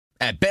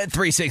At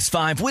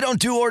Bet365, we don't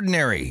do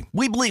ordinary.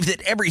 We believe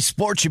that every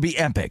sport should be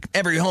epic.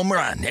 Every home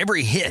run,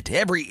 every hit,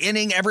 every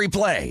inning, every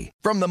play.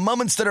 From the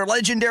moments that are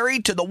legendary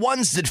to the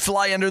ones that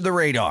fly under the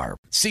radar.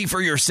 See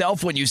for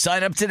yourself when you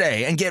sign up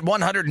today and get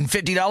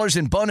 $150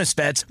 in bonus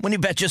bets when you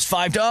bet just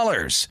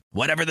 $5.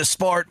 Whatever the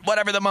sport,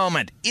 whatever the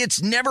moment,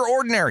 it's never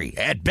ordinary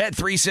at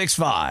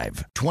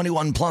Bet365.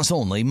 21 plus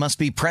only. Must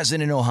be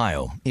present in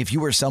Ohio. If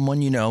you or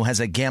someone you know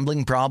has a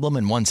gambling problem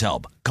and wants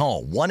help,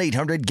 call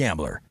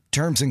 1-800-GAMBLER.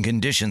 Terms and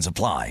conditions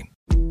apply.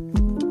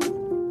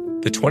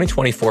 The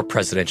 2024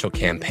 presidential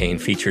campaign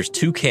features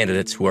two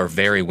candidates who are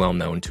very well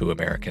known to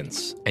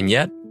Americans. And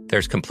yet,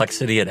 there's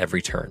complexity at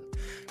every turn.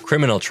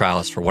 Criminal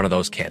trials for one of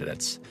those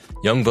candidates.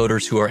 Young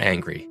voters who are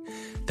angry.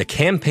 The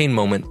Campaign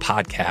Moment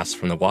podcast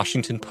from the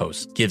Washington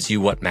Post gives you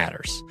what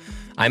matters.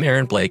 I'm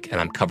Aaron Blake, and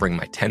I'm covering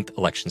my 10th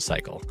election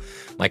cycle.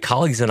 My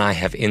colleagues and I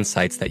have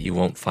insights that you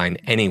won't find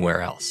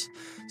anywhere else.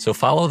 So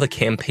follow The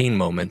Campaign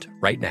Moment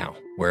right now,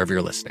 wherever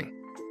you're listening.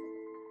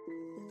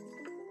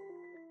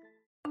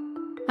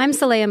 I'm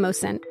Saleha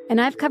Mohsin,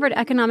 and I've covered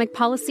economic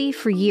policy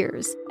for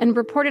years and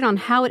reported on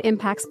how it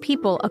impacts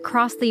people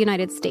across the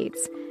United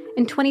States.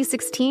 In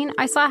 2016,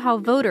 I saw how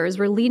voters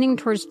were leaning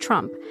towards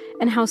Trump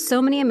and how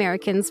so many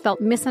Americans felt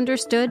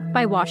misunderstood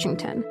by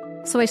Washington.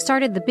 So I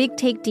started The Big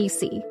Take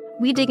DC.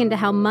 We dig into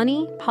how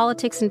money,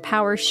 politics, and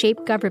power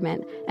shape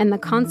government and the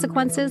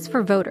consequences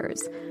for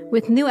voters.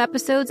 With new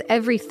episodes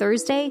every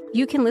Thursday,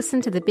 you can listen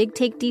to The Big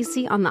Take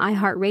DC on the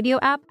iHeartRadio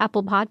app,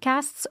 Apple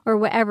Podcasts, or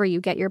wherever you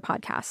get your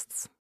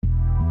podcasts.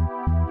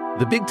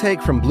 The Big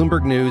Take from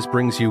Bloomberg News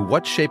brings you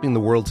what's shaping the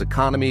world's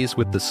economies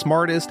with the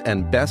smartest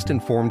and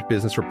best-informed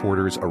business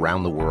reporters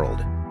around the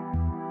world.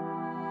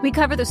 We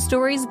cover the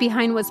stories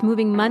behind what's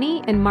moving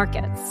money and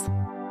markets.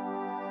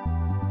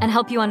 And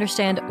help you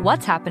understand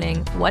what's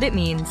happening, what it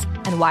means,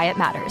 and why it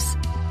matters.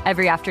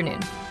 Every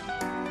afternoon.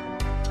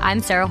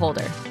 I'm Sarah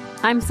Holder.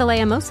 I'm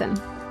Saleha Mohsin.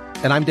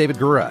 And I'm David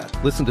Gura.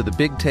 Listen to The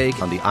Big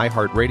Take on the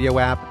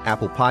iHeartRadio app,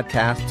 Apple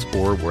Podcasts,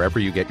 or wherever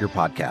you get your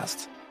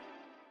podcasts.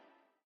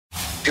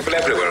 People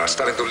everywhere are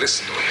starting to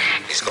listen to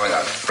him. He's going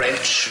on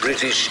French,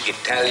 British,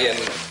 Italian,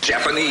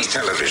 Japanese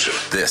television.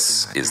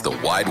 This is The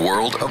Wide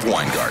World of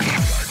Weingarten.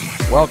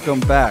 Welcome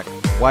back.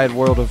 Wide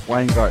World of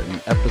Weingarten,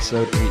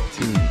 episode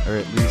 18. Or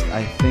at least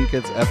I think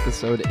it's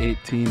episode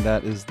 18.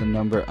 That is the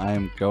number I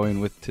am going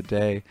with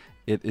today.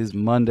 It is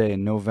Monday,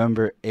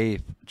 November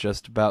 8th,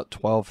 just about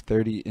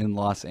 12:30 in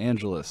Los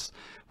Angeles.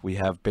 We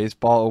have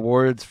baseball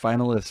awards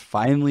finalists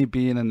finally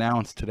being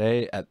announced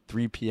today at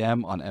 3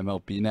 p.m. on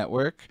MLB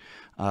Network.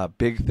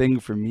 Big thing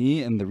for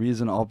me, and the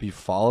reason I'll be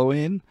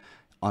following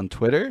on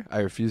Twitter, I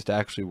refuse to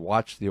actually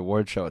watch the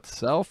award show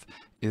itself,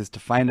 is to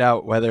find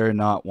out whether or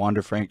not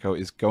Wander Franco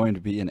is going to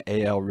be an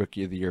AL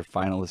Rookie of the Year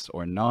finalist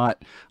or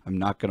not. I'm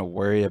not going to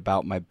worry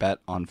about my bet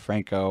on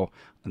Franco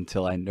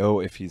until I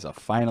know if he's a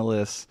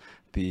finalist.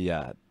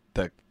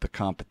 The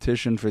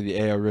competition for the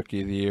AL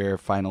Rookie of the Year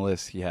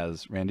finalists, he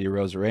has Randy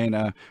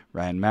Arozarena,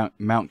 Ryan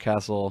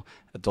Mountcastle,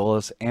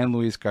 Adolis, and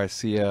Luis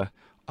Garcia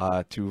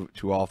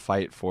to all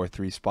fight for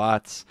 3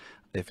 spots.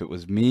 If it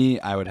was me,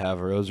 I would have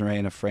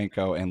Arozarena,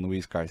 Franco, and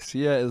Luis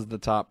Garcia as the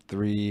top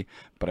 3,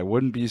 but I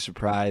wouldn't be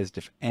surprised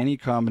if any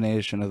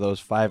combination of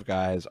those 5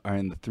 guys are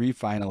in the 3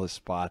 finalist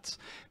spots,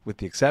 with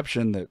the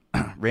exception that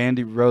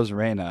Randy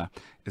Arozarena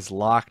is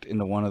locked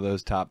into one of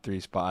those top 3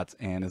 spots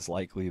and is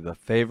likely the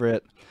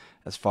favorite.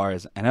 As far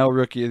as NL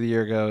Rookie of the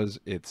Year goes,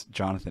 it's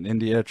Jonathan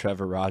India,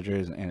 Trevor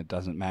Rogers, and it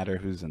doesn't matter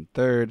who's in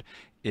 3rd.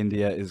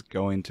 India is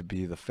going to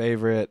be the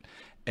favorite.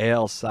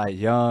 AL Cy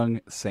Young,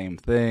 same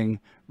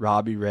thing.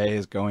 Robbie Ray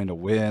is going to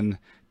win.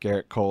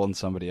 Garrett Cole and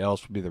somebody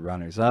else will be the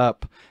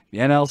runners-up. The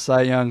NL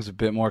Cy Young's a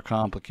bit more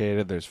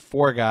complicated. There's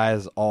 4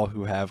 guys, all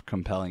who have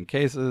compelling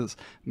cases.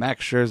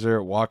 Max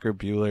Scherzer, Walker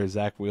Buehler,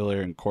 Zach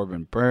Wheeler, and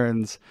Corbin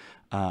Burns.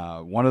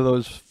 One of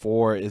those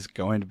 4 is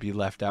going to be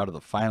left out of the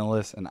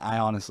finalists, and I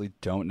honestly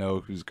don't know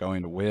who's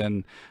going to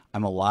win.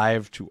 I'm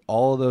alive to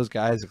all of those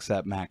guys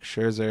except Max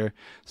Scherzer,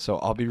 so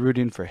I'll be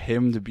rooting for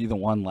him to be the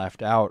one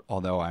left out,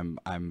 although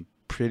I'm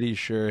pretty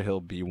sure he'll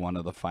be one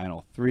of the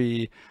final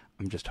 3.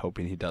 I'm just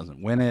hoping he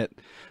doesn't win it.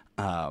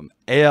 AL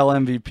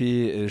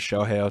MVP is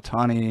Shohei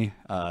Ohtani.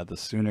 The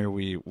sooner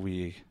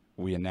we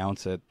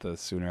announce it, the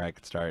sooner I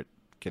could start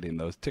getting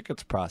those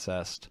tickets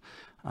processed.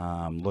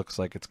 Looks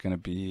like it's going to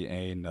be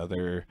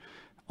another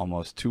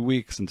almost 2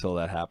 weeks until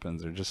that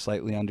happens, or just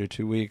slightly under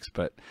 2 weeks,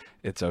 but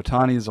it's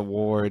Ohtani's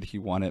award. He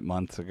won it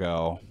months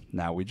ago.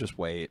 Now we just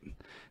wait.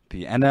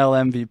 The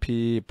NL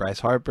MVP, Bryce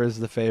Harper is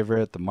the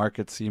favorite. The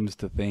market seems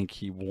to think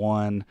he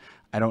won.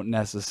 I don't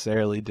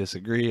necessarily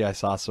disagree. I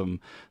saw some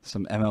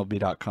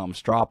MLB.com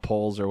straw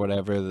polls or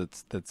whatever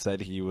that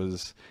said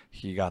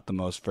he got the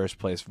most first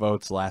place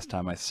votes last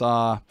time I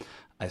saw.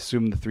 I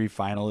assume the 3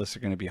 finalists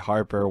are going to be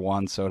Harper,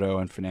 Juan Soto,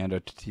 and Fernando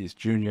Tatis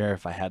Jr.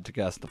 If I had to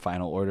guess the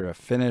final order of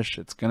finish,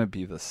 it's going to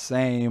be the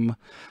same.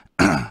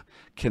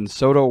 Can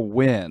Soto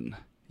win?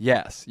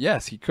 Yes,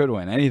 he could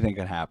win. Anything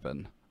could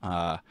happen.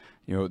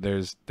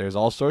 There's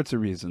all sorts of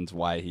reasons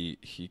why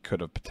he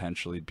could have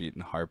potentially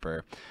beaten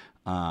Harper.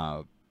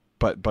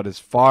 but as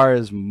far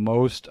as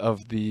most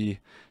of the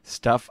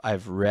stuff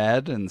I've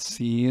read and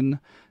seen,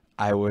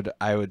 I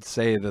would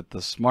say that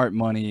the smart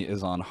money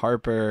is on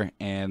Harper,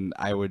 and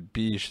I would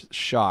be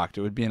shocked.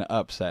 It would be an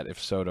upset if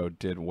Soto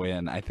did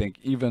win. I think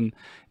even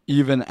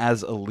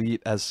as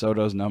elite as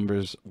Soto's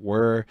numbers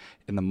were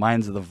in the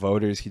minds of the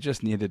voters, he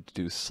just needed to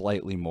do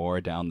slightly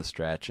more down the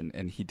stretch,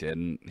 and he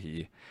didn't.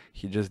 He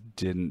just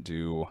didn't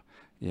do,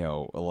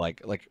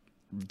 like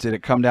did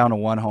it come down to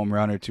 1 home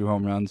run or 2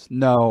 home runs?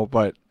 No,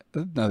 but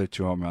another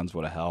 2 home runs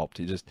would have helped.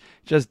 He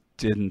just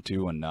didn't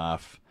do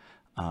enough.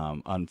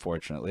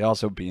 Unfortunately,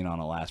 also being on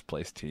a last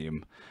place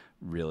team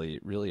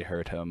really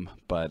hurt him.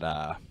 But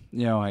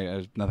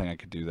there's nothing I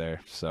could do there.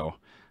 So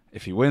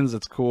if he wins,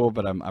 it's cool.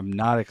 But I'm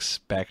not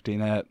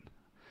expecting it.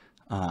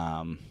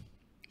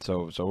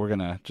 So we're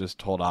gonna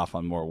just hold off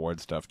on more award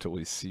stuff till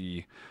we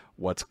see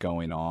what's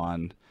going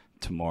on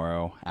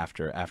tomorrow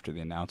after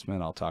the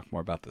announcement. I'll talk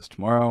more about this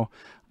tomorrow.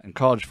 In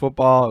college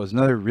football, it was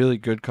another really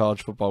good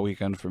college football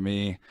weekend for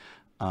me.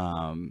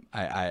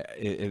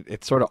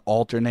 It sort of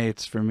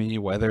alternates for me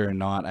whether or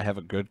not I have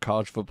a good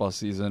college football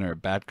season or a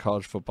bad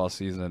college football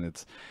season.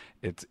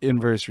 It's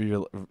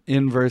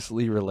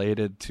inversely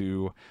related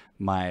to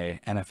my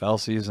NFL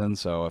season.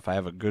 So if I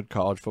have a good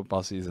college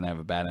football season, I have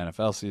a bad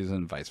NFL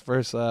season, vice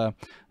versa.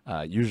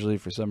 Usually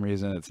for some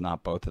reason it's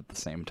not both at the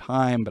same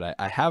time, but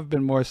I have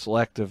been more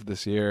selective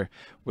this year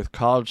with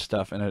college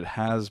stuff, and it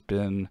has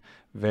been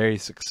very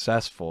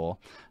successful.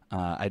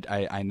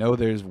 I know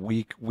there's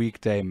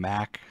weekday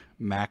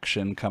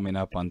MACtion coming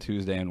up on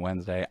Tuesday and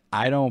Wednesday.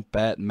 I don't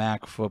bet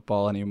MAC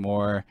football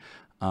anymore.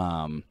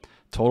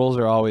 Totals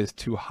are always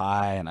too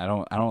high, and I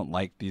don't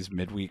like these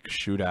midweek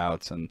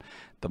shootouts, and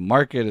the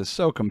market is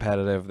so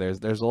competitive.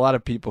 There's a lot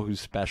of people who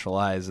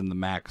specialize in the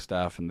MAC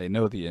stuff, and they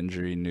know the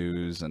injury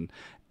news, and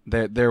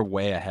they're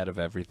way ahead of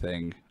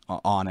everything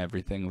on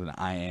everything than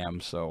I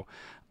am. So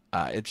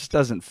it just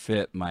doesn't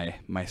fit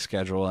my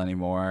schedule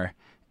anymore.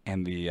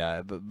 And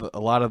a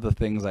lot of the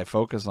things I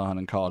focus on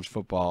in college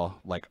football,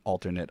 like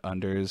alternate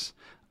unders,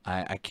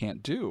 I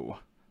can't do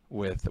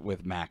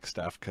with MAC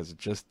stuff because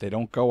they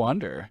don't go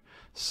under.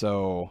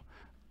 So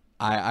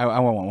I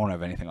won't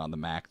have anything on the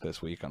MAC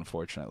this week,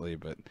 unfortunately.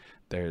 But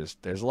there's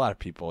a lot of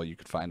people you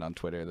could find on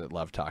Twitter that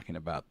love talking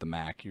about the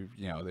MAC.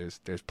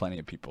 There's plenty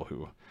of people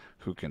who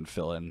can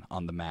fill in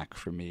on the MAC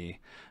for me.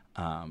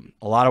 A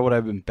lot of what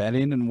I've been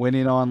betting and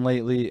winning on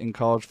lately in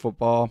college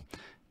football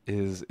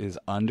is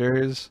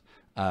unders.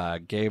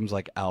 Games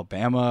like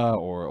Alabama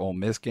or Ole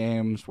Miss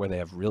games where they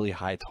have really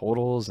high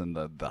totals in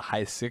the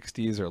high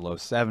 60s or low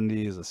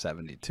 70s, a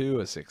 72,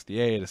 a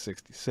 68, a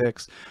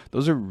 66.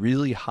 Those are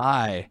really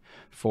high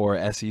for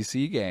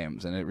SEC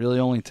games, and it really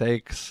only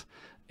takes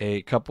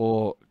a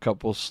couple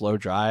slow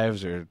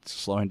drives or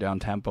slowing down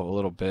tempo a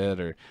little bit,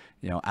 or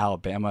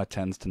Alabama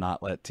tends to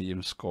not let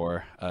teams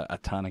score a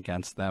ton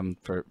against them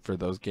for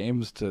those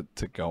games to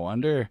go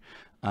under.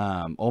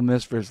 Ole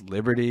Miss versus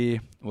Liberty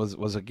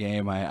was a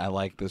game I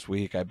liked this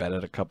week. I bet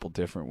it a couple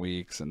different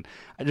weeks, and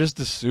I just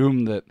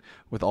assumed that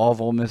with all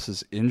of Ole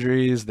Miss's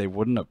injuries, they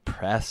wouldn't have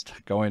pressed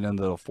going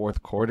into the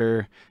fourth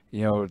quarter.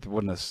 They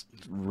wouldn't have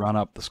run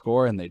up the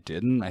score, and they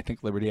didn't. I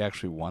think Liberty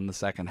actually won the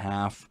second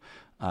half.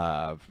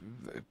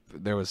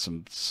 There was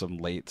some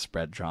late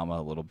spread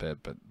drama a little bit,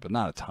 but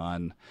not a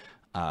ton.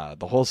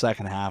 The whole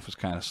second half was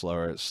kind of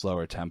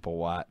slower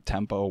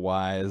tempo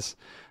wise.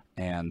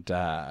 And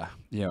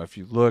if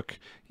you look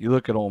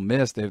at Ole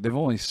Miss, they've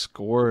only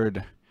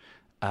scored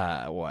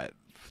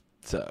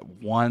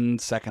one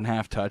second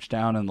half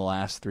touchdown in the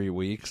last 3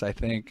 weeks, I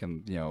think.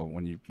 And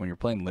when you're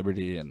playing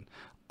Liberty and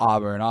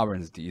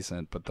Auburn's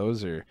decent, but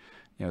those are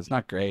it's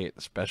not great,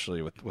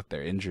 especially with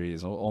their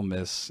injuries. Ole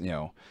Miss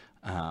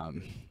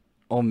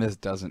Ole Miss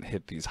doesn't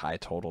hit these high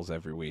totals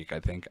every week. I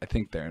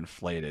think they're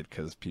inflated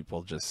because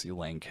people just see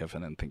Lane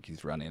Kiffin and think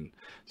he's running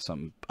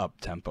some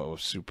up-tempo,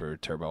 super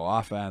turbo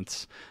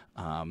offense.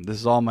 This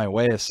is all my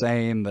way of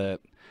saying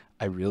that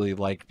I really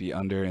like the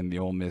under in the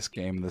Ole Miss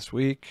game this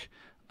week.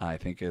 I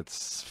think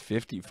it's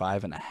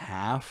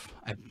 55.5.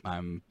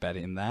 I'm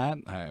betting that.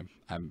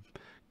 I'm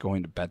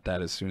going to bet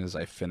that as soon as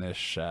I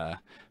finish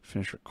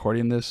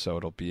recording this, so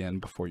it'll be in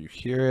before you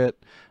hear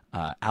it.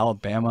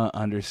 Alabama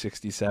under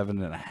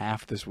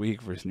 67.5 this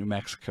week versus New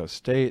Mexico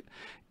State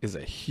is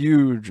a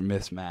huge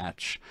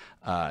mismatch.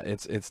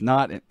 It's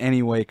not in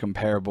any way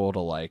comparable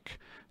to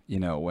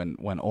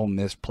when Ole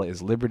Miss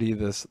plays Liberty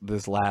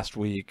this last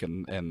week,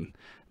 and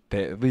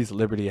at least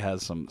Liberty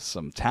has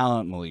some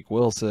talent. Malik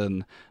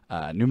Wilson.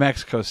 New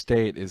Mexico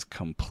State is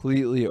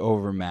completely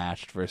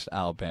overmatched versus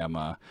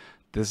Alabama.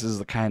 This is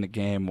the kind of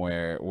game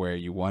where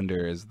you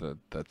wonder, is the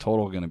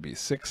total going to be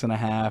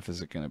 6.5?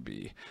 Is it going to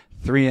be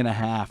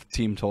 3.5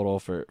 team total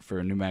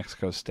for New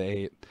Mexico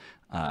State?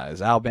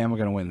 Is Alabama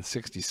going to win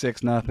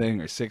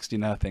 66-0 or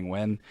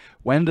 60-0?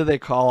 When do they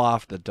call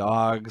off the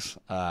dogs?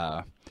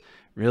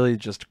 Really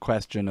just a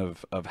question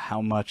of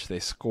how much they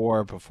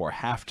score before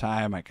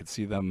halftime. I could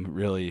see them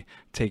really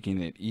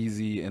taking it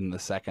easy in the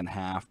second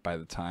half by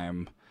the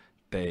time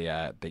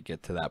they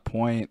get to that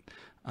point.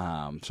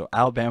 So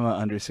Alabama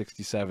under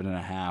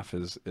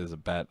 67.5 is a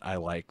bet I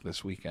like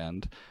this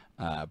weekend,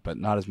 but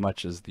not as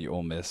much as the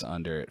Ole Miss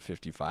under at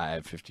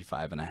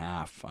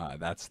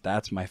 55.5.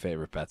 That's my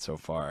favorite bet so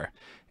far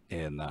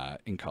in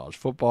college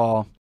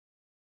football.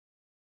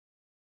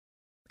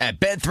 At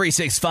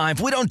Bet365,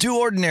 we don't do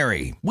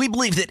ordinary. We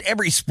believe that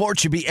every sport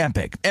should be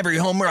epic. Every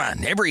home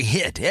run, every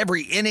hit,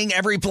 every inning,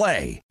 every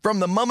play. From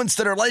the moments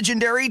that are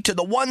legendary to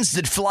the ones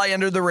that fly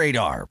under the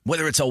radar.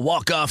 Whether it's a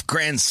walk-off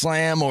grand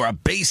slam or a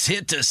base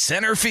hit to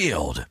center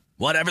field.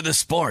 Whatever the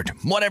sport,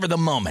 whatever the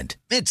moment.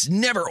 It's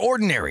never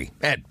ordinary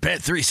at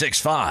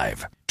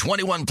Bet365.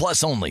 21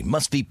 plus only.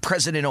 Must be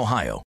present in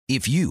Ohio.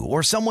 If you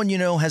or someone you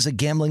know has a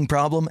gambling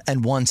problem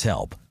and wants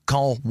help,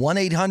 call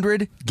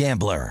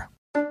 1-800-GAMBLER.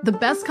 The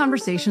best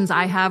conversations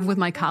I have with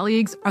my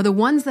colleagues are the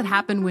ones that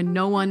happen when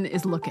no one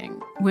is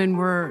looking, when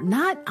we're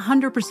not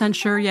 100%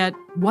 sure yet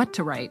what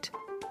to write.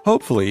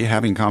 Hopefully,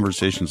 having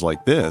conversations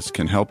like this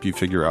can help you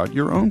figure out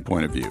your own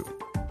point of view.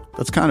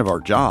 That's kind of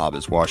our job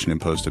as Washington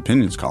Post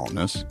opinions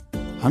columnists.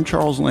 I'm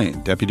Charles Lane,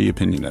 Deputy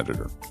Opinion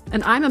Editor.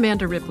 And I'm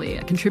Amanda Ripley,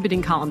 a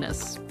contributing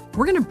columnist.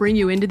 We're going to bring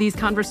you into these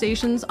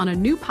conversations on a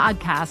new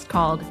podcast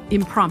called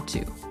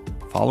Impromptu.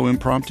 Follow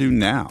Impromptu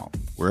now,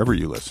 wherever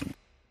you listen.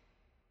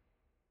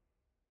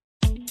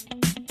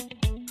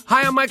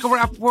 Hi, I'm Michael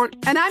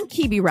Rappaport. And I'm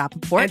Kibi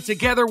Rappaport. And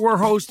together we're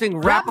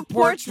hosting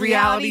Rappaport's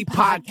Reality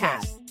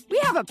Podcast. We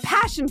have a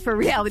passion for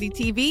reality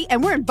TV,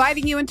 and we're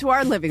inviting you into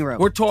our living room.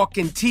 We're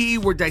talking tea,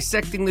 we're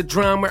dissecting the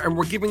drama, and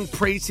we're giving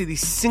praise to the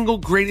single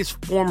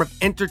greatest form of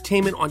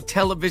entertainment on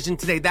television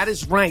today. That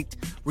is right.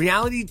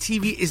 Reality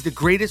TV is the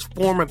greatest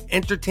form of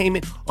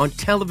entertainment on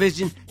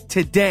television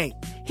today.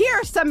 Here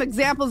are some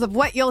examples of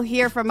what you'll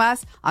hear from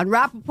us on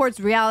Rappaport's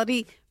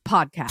Reality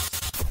Podcast.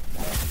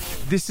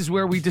 This is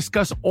where we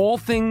discuss all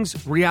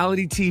things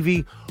reality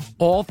TV,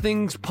 all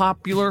things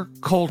popular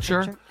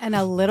culture. And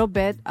a little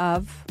bit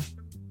of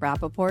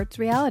Rappaport's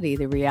reality,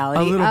 the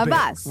reality of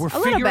us. We're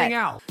figuring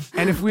out.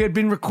 And if we had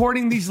been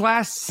recording these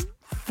last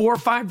 4 or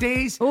 5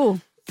 days,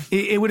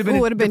 it would have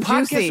been, the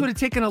podcast juicy. would have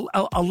taken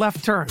a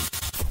left turn.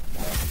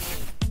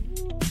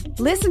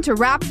 Listen to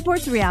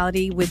Rappaport's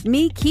Reality with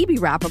me, Kibi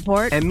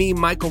Rappaport. And me,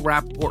 Michael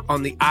Rappaport,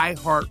 on the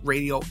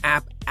iHeartRadio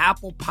app,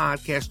 Apple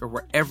Podcast, or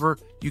wherever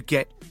you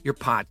get your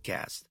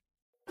podcast.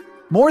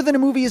 More Than a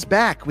Movie is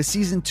back with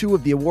Season 2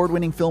 of the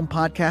award-winning film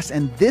podcast,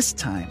 and this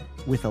time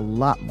with a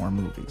lot more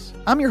movies.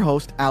 I'm your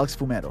host, Alex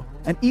Fumero,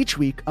 and each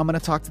week I'm going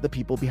to talk to the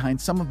people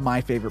behind some of my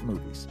favorite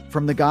movies.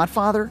 From The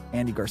Godfather,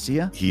 Andy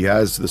Garcia. He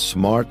has the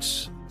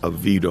smarts of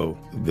Vito,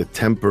 the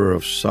temper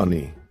of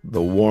Sonny,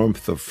 the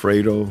warmth of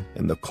Fredo,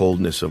 and the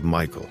coldness of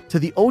Michael. To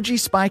the OG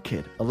Spy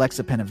Kid,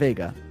 Alexa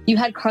Penavega. You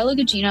had Carla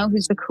Gugino,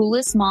 who's the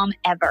coolest mom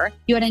ever.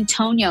 You had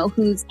Antonio,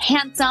 who's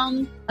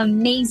handsome,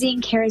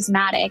 amazing,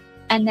 charismatic.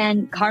 And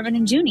then Carmen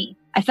and Junie.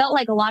 I felt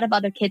like a lot of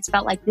other kids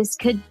felt like this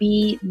could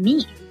be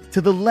me.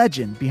 To the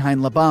legend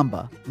behind La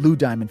Bamba, Lou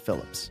Diamond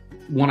Phillips.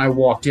 When I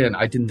walked in,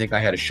 I didn't think I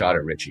had a shot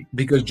at Richie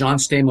because John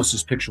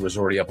Stamos' picture was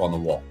already up on the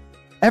wall.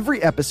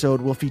 Every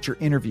episode will feature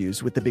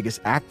interviews with the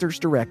biggest actors,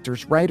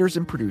 directors, writers,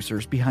 and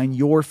producers behind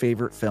your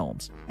favorite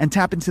films and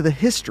tap into the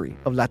history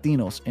of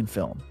Latinos in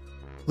film.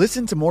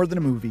 Listen to More Than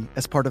a Movie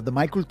as part of the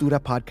My Cultura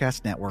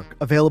Podcast Network,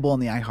 available on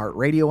the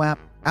iHeartRadio app,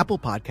 Apple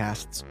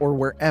Podcasts, or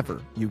wherever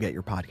you get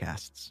your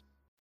podcasts.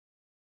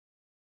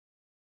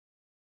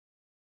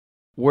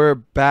 We're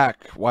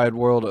back, Wide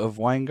World of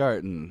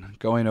Weingarten,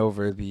 going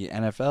over the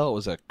NFL. It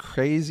was a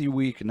crazy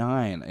week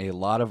 9, a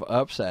lot of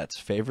upsets.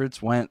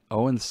 Favorites went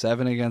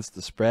 0-7 against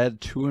the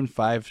spread,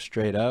 2-5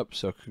 straight up,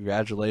 so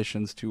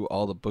congratulations to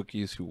all the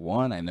bookies who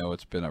won. I know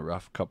it's been a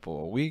rough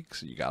couple of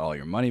weeks. You got all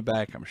your money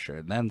back, I'm sure,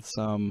 and then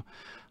some.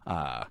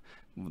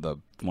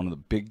 One of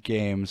the big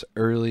games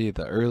early,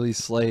 the early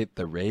slate,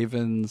 the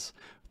Ravens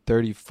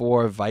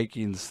 34,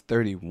 Vikings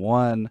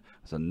 31. It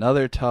was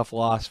another tough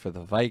loss for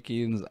the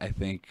Vikings. I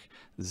think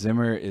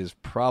Zimmer is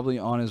probably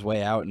on his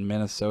way out in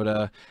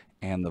Minnesota,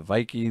 and the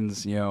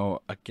Vikings,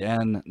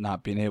 again,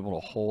 not being able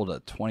to hold a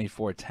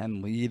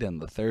 24-10 lead in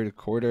the third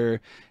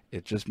quarter.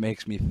 It just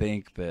makes me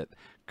think that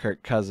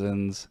Kirk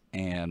Cousins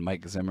and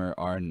Mike Zimmer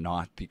are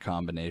not the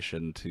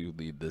combination to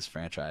lead this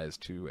franchise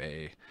to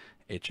a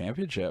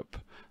championship.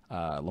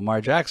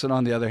 Lamar Jackson,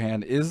 on the other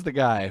hand, is the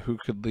guy who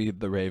could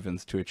lead the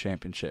Ravens to a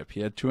championship.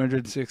 He had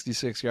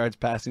 266 yards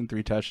passing,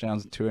 3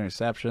 touchdowns, and 2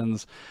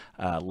 interceptions.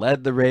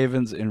 Led the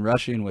Ravens in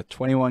rushing with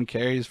 21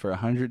 carries for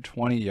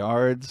 120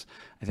 yards.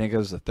 I think it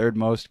was the third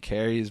most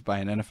carries by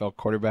an NFL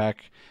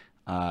quarterback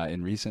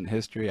in recent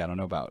history. I don't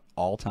know about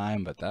all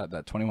time, but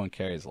that 21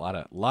 carries, a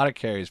lot of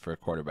carries for a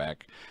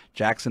quarterback.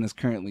 Jackson is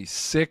currently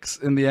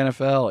 6th in the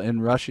NFL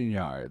in rushing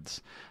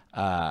yards.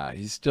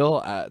 He's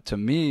still, to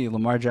me,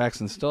 Lamar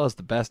Jackson still has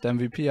the best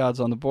MVP odds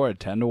on the board,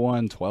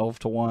 10-1,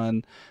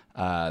 12-1.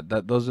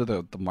 Those are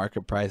the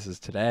market prices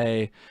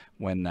today.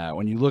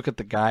 When you look at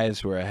the guys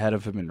who are ahead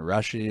of him in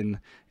rushing,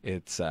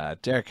 it's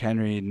Derrick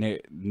Henry,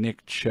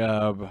 Nick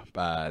Chubb,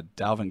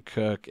 Dalvin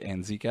Cook,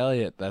 and Zeke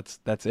Elliott.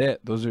 That's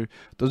it. Those are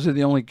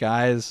the only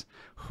guys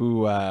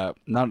who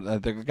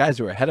not the guys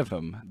who are ahead of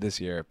him this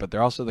year, but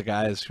they're also the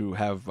guys who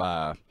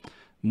have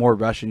more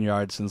rushing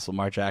yards since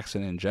Lamar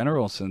Jackson in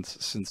general,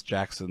 since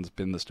Jackson's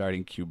been the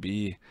starting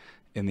QB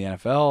in the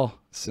NFL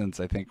since,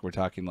 I think we're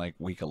talking like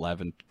week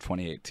 11,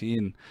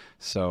 2018.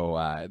 So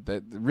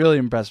the really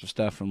impressive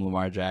stuff from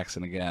Lamar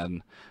Jackson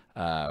again.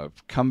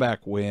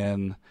 Comeback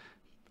win.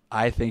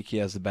 I think he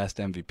has the best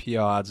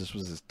MVP odds. This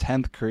was his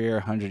 10th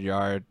career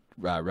 100-yard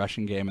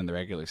rushing game in the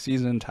regular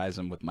season. Ties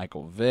him with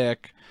Michael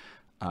Vick.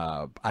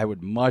 I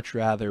would much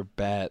rather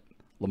bet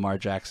Lamar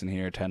Jackson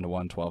here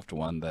 10-1,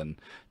 12-1 than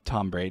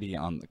Tom Brady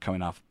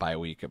coming off bye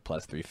week at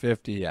plus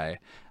 350.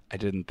 I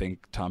didn't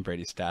think Tom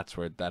Brady's stats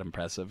were that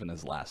impressive in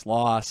his last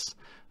loss.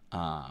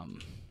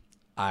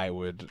 I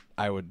would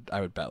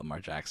bet Lamar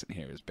Jackson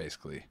here is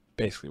basically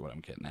what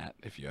I'm getting at,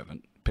 if you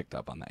haven't picked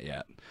up on that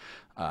yet.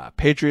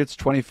 Patriots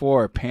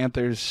 24,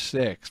 Panthers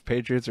 6.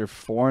 Patriots are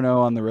 4-0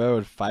 on the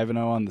road, 5-0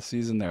 on the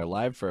season. They're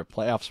alive for a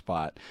playoff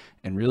spot,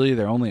 and really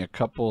they're only a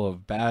couple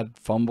of bad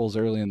fumbles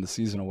early in the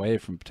season away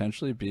from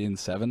potentially being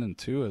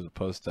 7-2 as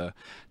opposed to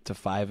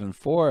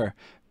 5-4.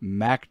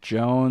 Mac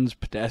Jones,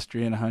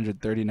 pedestrian,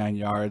 139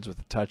 yards with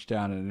a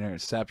touchdown and an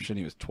interception.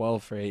 He was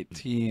 12 for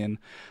 18.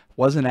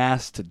 Wasn't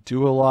asked to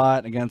do a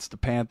lot against the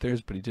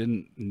Panthers, but he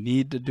didn't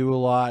need to do a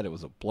lot. It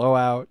was a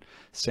blowout.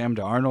 Sam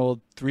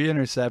Darnold, 3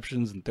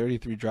 interceptions and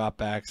 33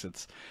 dropbacks.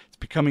 It's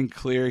becoming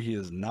clear he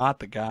is not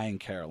the guy in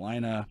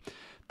Carolina.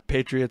 The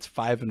Patriots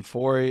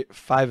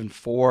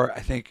 5-4, I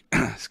think,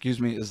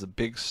 is the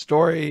big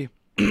story.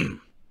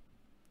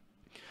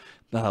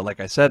 Like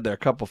I said, they're a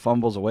couple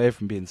fumbles away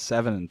from being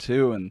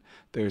 7-2, and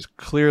there's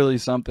clearly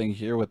something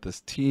here with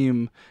this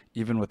team,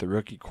 even with the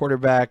rookie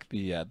quarterback.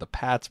 The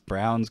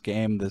Pats-Browns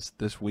game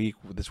this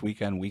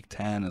weekend, Week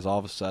 10, is all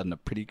of a sudden a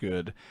pretty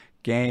good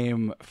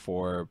game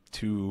for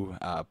two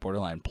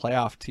borderline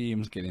playoff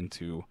teams getting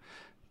to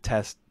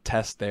test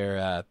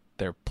their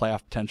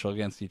playoff potential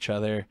against each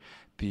other.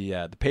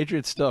 The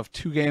Patriots still have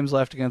 2 games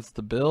left against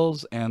the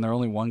Bills, and they're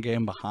only 1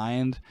 game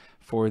behind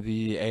for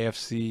the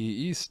AFC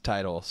East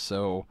title.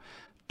 So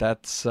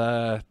that's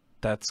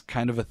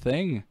kind of a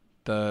thing.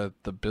 The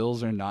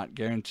Bills are not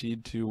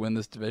guaranteed to win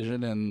this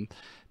division, and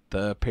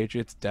the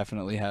Patriots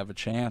definitely have a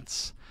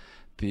chance.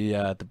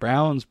 The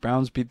Browns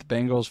beat the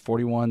Bengals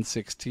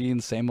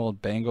 41-16. Same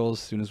old Bengals. As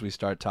soon as we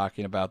start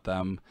talking about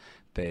them,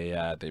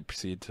 they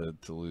proceed to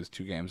lose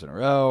 2 games in a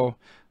row.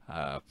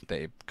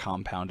 They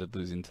compounded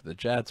losing to the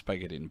Jets by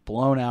getting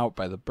blown out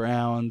by the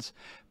Browns.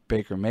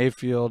 Baker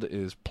Mayfield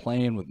is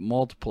playing with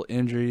multiple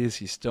injuries.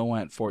 He still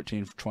went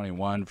 14 for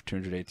 21 for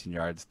 218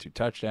 yards, 2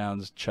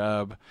 touchdowns.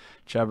 Chubb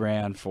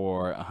ran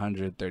for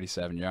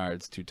 137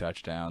 yards, 2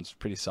 touchdowns.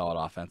 Pretty solid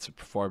offensive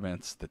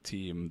performance.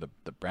 The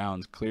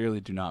Browns clearly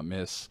do not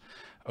miss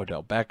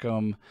Odell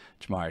Beckham.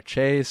 Jamar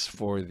Chase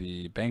for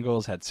the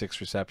Bengals had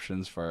 6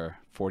 receptions for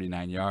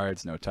 49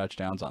 yards, no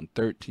touchdowns on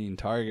 13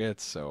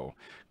 targets. So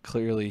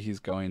clearly he's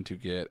going to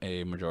get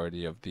a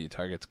majority of the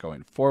targets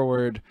going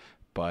forward.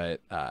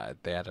 But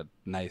they had a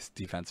nice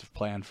defensive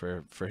plan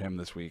for him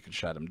this week and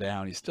shut him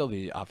down. He's still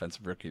the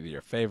offensive rookie of the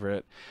year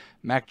favorite.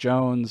 Mac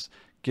Jones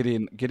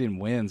getting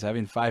wins,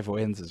 having 5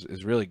 wins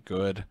is really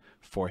good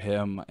for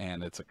him,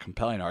 and it's a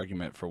compelling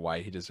argument for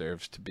why he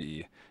deserves to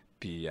be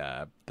the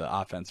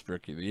offensive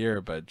rookie of the year.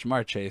 But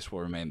Jamar Chase will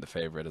remain the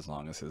favorite as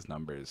long as his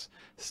numbers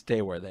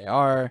stay where they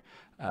are.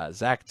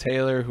 Zach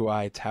Taylor, who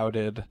I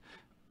touted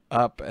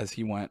up as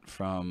he went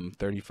from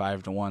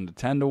 35-1 to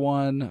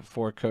 10-1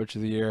 for Coach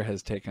of the Year,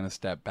 has taken a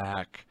step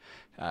back.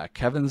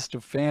 Kevin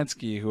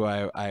Stefanski, who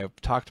I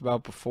talked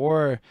about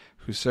before,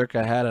 who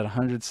circa had at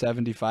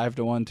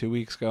 175-1 2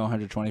 weeks ago,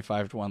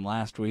 125-1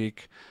 last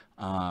week.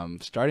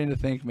 Starting to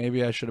think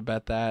maybe I should have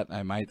bet that.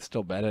 I might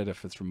still bet it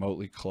if it's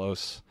remotely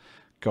close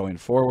going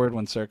forward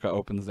when Circa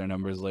opens their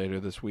numbers later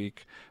this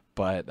week.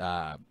 But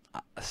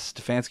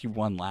Stefanski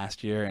won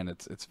last year, and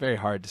it's very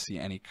hard to see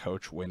any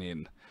coach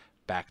winning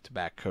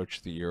back-to-back Coach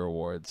of the Year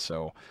awards.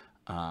 So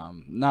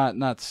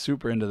not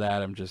super into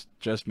that. I'm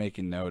just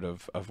making note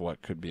of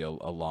what could be a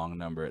long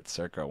number at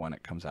Circa when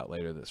it comes out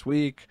later this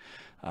week.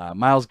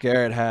 Myles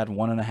Garrett had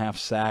 1.5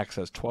 sacks,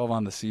 has 12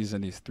 on the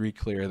season. He's 3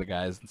 clear of the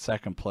guys in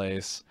second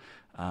place.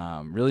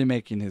 Really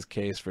making his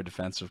case for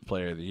Defensive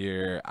Player of the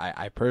Year.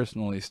 I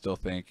personally still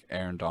think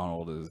Aaron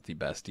Donald is the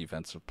best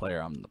defensive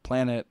player on the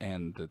planet,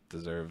 and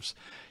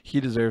he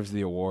deserves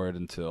the award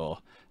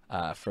until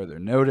further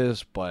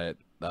notice, but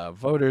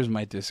voters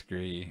might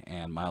disagree,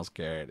 and Myles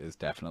Garrett is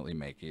definitely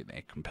making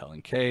a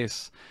compelling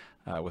case.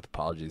 With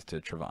apologies to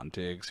Trevon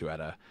Diggs, who had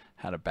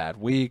a bad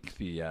week.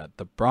 The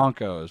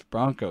Broncos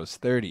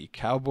 30,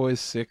 Cowboys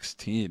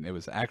 16. It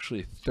was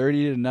actually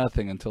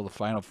 30-0 until the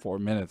final 4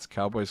 minutes.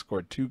 Cowboys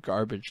scored 2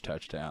 garbage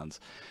touchdowns.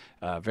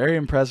 Very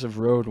impressive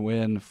road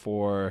win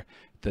for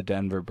the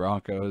Denver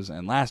Broncos.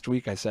 And last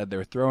week I said they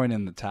were throwing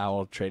in the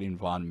towel, trading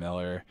Von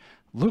Miller.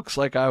 Looks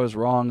like I was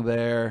wrong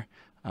there.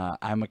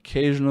 I'm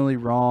occasionally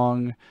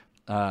wrong.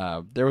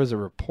 There was a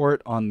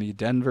report on the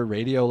Denver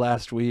radio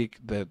last week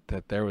that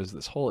there was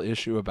this whole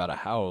issue about a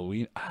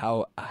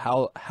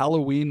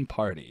Halloween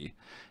party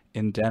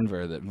in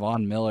Denver that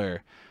Von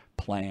Miller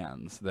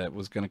plans that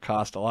was going to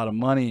cost a lot of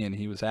money, and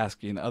he was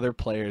asking other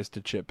players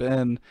to chip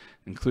in,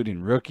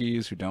 including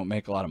rookies who don't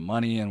make a lot of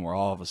money and were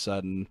all of a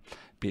sudden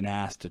being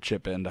asked to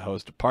chip in to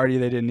host a party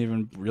they didn't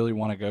even really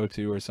want to go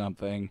to or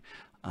something.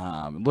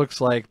 It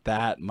looks like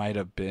that might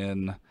have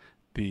been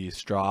the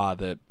straw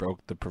that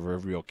broke the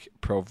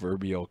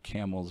proverbial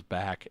camel's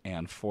back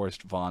and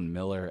forced Von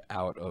Miller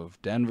out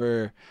of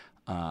Denver.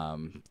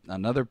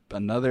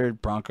 Another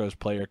Broncos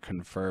player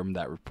confirmed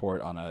that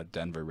report on a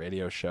Denver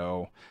radio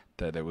show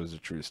that it was a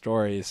true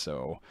story.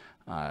 So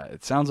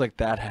it sounds like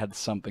that had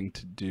something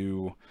to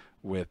do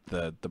with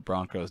the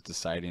Broncos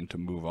deciding to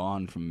move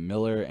on from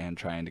Miller and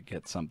trying to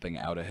get something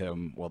out of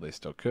him while they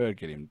still could,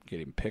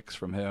 getting picks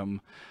from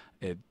him.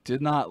 It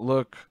did not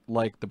look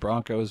like the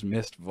Broncos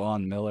missed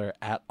Von Miller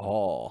at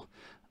all.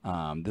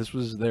 This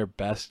was their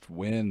best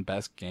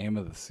game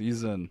of the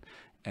season.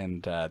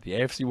 And the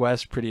AFC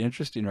West pretty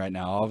interesting right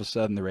now. All of a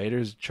sudden, the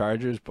Raiders,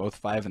 Chargers,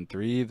 both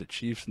 5-3. The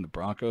Chiefs and the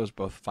Broncos,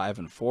 both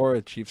 5-4.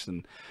 The Chiefs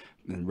and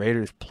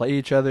Raiders play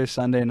each other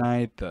Sunday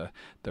night. The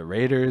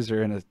Raiders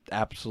are in an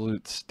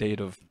absolute state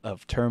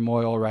of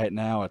turmoil right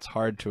now. It's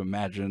hard to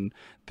imagine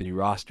the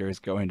roster is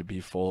going to be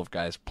full of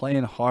guys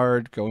playing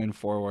hard going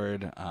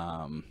forward.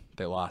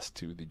 They lost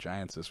to the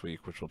Giants this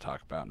week, which we'll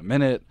talk about in a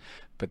minute.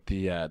 But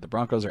the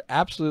Broncos are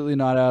absolutely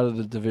not out of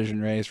the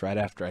division race right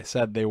after I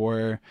said they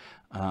were.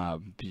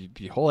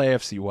 The whole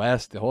AFC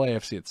West, the whole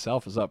AFC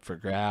itself is up for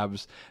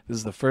grabs. This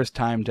is the first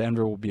time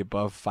Denver will be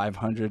above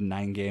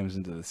 509 games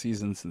into the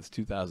season since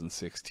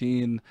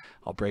 2016.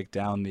 I'll break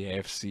down the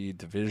AFC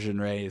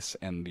division race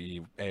and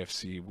the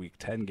AFC Week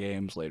 10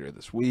 games later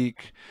this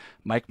week.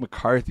 Mike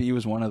McCarthy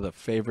was one of the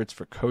favorites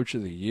for Coach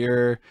of the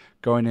Year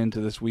going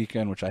into this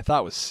weekend, which I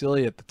thought was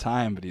silly at the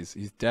time, but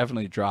he's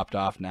definitely dropped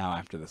off now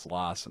after this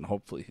loss, and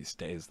hopefully he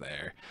stays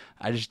there.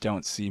 I just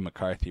don't see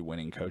McCarthy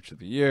winning Coach of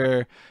the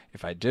Year.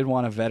 If I did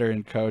want a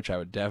veteran coach, I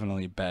would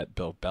definitely bet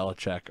Bill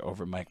Belichick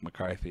over Mike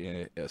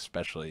McCarthy,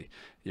 especially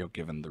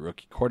given the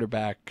rookie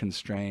quarterback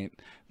constraint.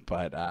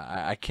 But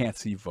I can't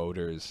see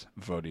voters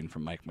voting for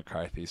Mike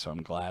McCarthy, so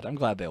I'm glad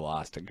they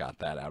lost and got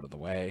that out of the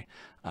way.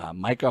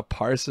 Micah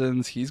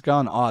Parsons, he's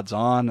gone odds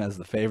on as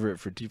the favorite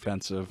for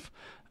defensive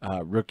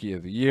rookie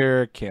of the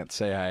year. Can't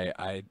say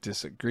I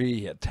disagree.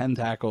 He had 10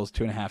 tackles,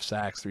 2.5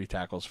 sacks, 3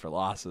 tackles for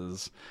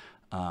losses,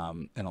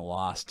 and a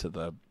loss to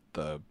the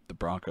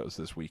Broncos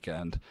this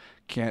weekend.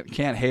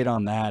 Can't hate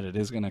on that. It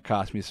is going to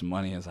cost me some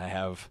money, as I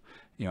have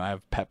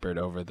peppered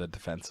over the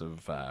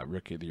defensive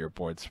rookie of the year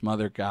board some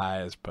other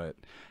guys, but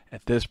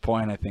at this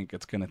point I think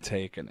it's going to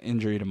take an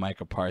injury to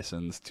Micah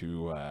Parsons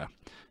to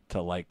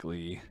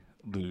likely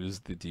lose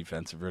the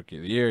defensive rookie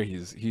of the year.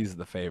 He's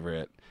the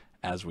favorite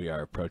as we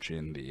are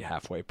approaching the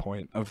halfway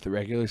point of the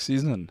regular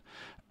season.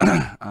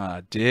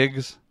 Trevon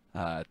Diggs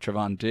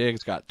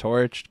got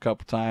torched a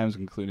couple times,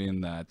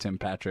 including Tim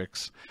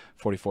Patrick's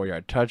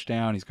 44-yard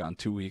touchdown. He's gone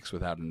 2 weeks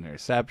without an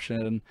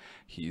interception.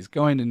 He's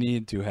going to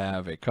need to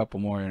have a couple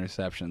more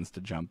interceptions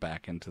to jump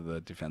back into the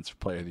Defensive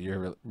Player of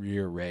the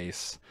Year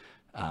race.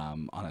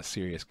 On a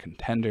serious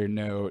contender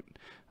note,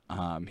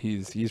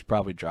 he's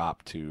probably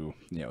dropped to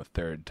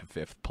 3rd to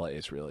 5th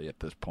place really at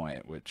this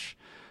point, which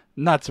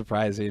not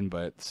surprising,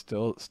 but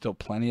still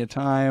plenty of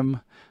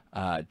time.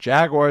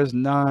 Jaguars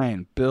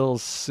 9,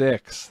 Bills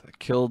 6.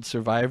 Killed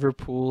survivor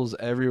pools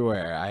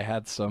everywhere. I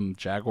had some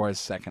Jaguars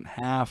second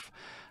half.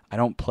 I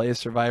don't play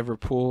survivor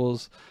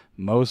pools,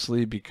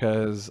 mostly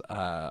because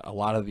a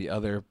lot of the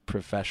other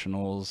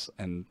professionals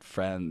and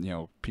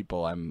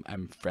people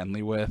I'm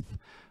friendly with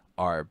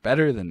are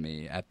better than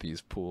me at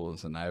these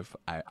pools, and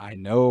I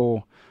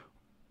know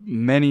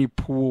many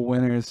pool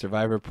winners,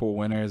 survivor pool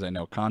winners. I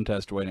know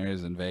contest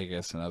winners in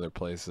Vegas and other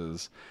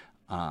places.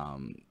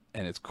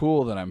 And it's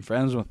cool that I'm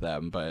friends with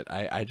them, but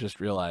I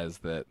just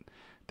realized that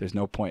there's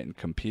no point in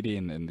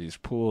competing in these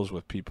pools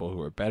with people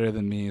who are better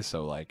than me.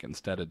 So like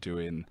instead of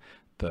doing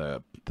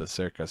the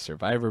Circa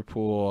Survivor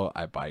pool,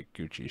 I buy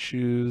Gucci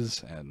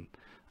shoes, and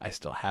I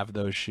still have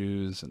those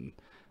shoes. And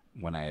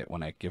when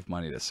I give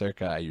money to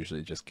Circa, I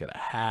usually just get a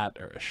hat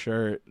or a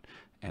shirt,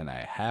 and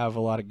I have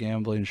a lot of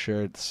gambling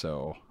shirts,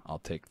 so I'll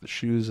take the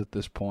shoes at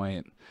this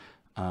point.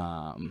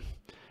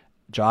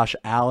 Josh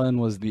Allen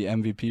was the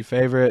MVP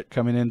favorite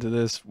coming into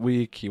this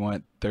week. He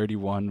went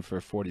 31 for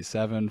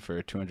 47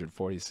 for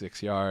 264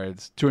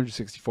 yards, 2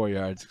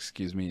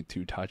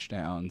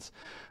 touchdowns.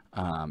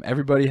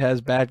 Everybody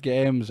has bad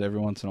games every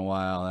once in a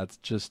while. That's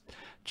just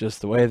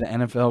the way the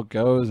NFL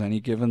goes, any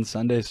given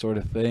Sunday sort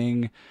of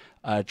thing.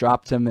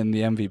 Dropped him in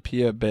the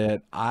MVP a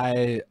bit.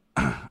 I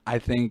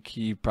think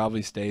he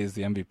probably stays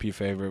the MVP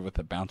favorite with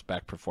a bounce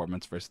back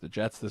performance versus the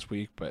Jets this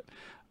week, but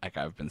like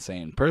I've been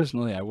saying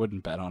personally, I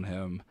wouldn't bet on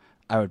him.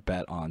 I would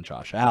bet on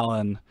Josh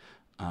Allen.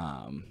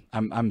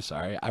 I'm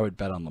sorry, I would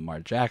bet on Lamar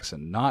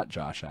Jackson, not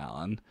Josh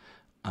Allen.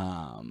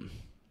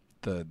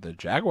 the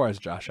Jaguars'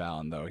 Josh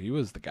Allen, though, he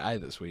was the guy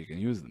this week, and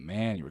he was the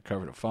man. He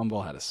recovered a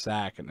fumble, had a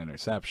sack, an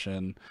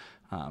interception.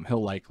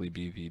 He'll likely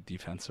be the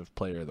defensive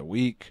player of the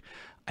week.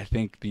 I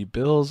think the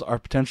Bills are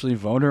potentially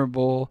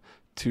vulnerable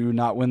to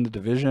not win the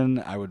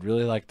division. I would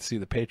really like to see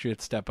the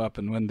Patriots step up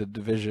and win the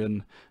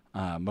division,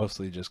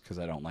 mostly just because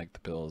I don't like the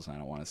Bills and I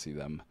don't want to see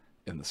them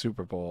in the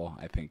Super Bowl.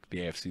 I think the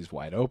AFC is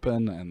wide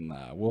open, and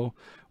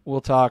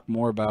we'll talk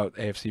more about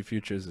AFC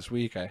futures this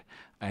week.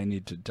 I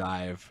need to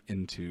dive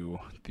into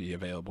the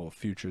available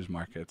futures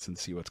markets and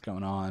see what's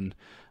going on.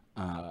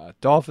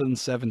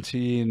 Dolphins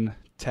 17,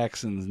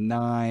 Texans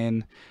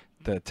 9.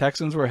 The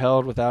Texans were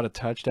held without a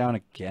touchdown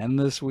again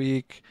this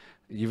week,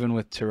 even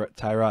with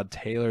Tyrod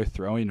Taylor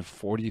throwing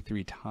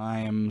 43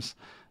 times.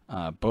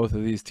 Both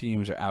of these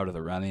teams are out of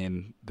the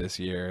running this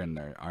year, and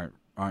they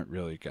aren't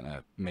really going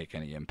to make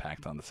any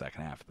impact on the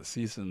second half of the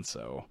season,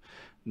 so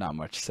not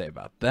much to say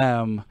about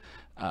them.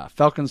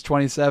 Falcons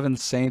 27,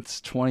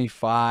 Saints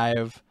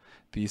 25.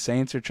 The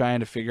Saints are trying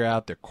to figure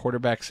out their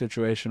quarterback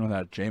situation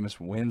without Jameis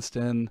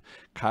Winston.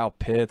 Kyle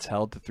Pitts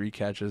held to 3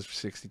 catches for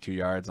 62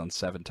 yards on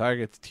 7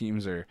 targets.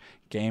 Teams are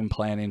game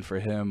planning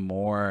for him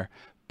more,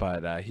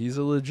 but he's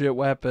a legit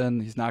weapon.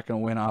 He's not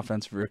going to win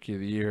Offensive Rookie of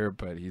the Year,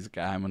 but he's a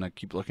guy I'm going to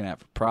keep looking at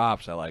for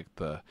props. I like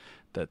the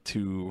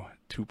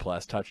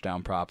 2+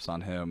 touchdown props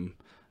on him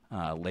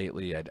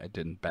lately. I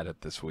didn't bet it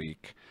this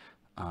week.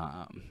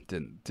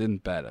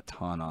 Didn't bet a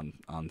ton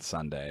on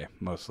Sunday.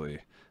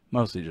 Mostly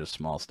just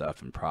small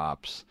stuff and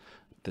props.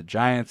 The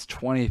Giants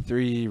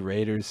 23,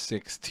 Raiders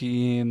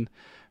 16.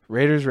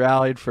 Raiders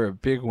rallied for a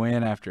big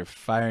win after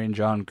firing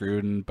John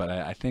Gruden, but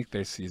I think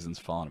their season's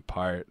fallen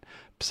apart.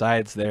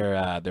 Besides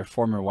their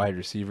former wide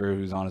receiver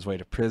who's on his way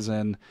to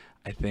prison,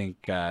 I think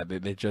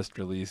they just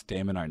released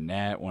Damon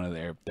Arnett, one of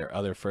their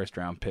other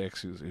first-round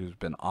picks who's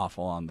been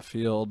awful on the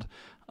field.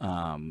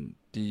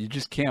 You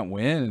just can't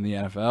win in the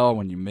NFL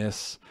when you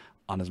miss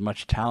on as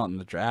much talent in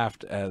the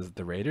draft as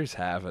the Raiders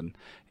have, and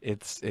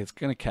it's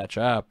going to catch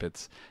up.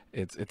 It's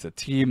a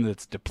team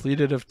that's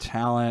depleted of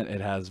talent.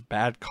 It has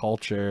bad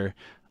culture.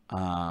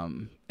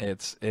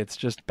 It's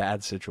just a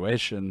bad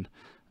situation,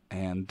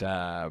 and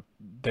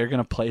they're going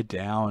to play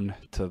down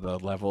to the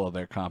level of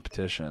their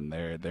competition.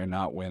 They're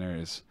not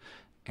winners,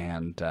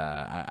 and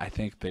I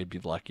think they'd be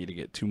lucky to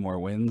get 2 more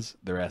wins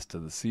the rest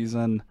of the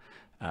season.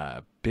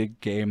 Big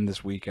game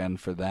this weekend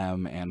for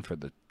them and for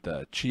the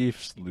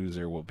Chiefs.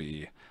 Loser will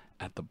be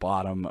at the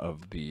bottom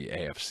of the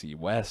AFC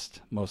West,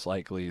 most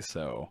likely.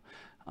 So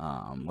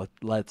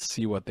let's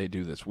see what they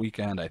do this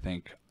weekend. I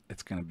think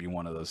it's going to be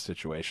one of those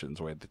situations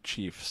where the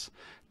Chiefs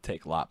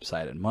take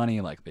lopsided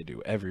money like they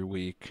do every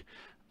week.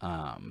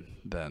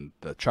 Then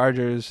the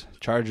Chargers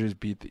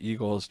beat the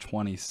Eagles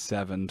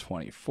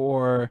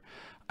 27-24.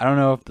 I don't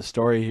know if the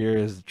story here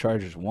is the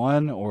Chargers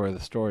won or the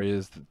story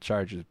is the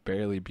Chargers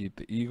barely beat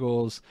the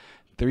Eagles.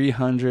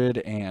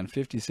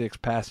 356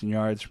 passing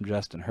yards from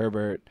Justin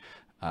Herbert.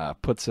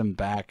 Puts him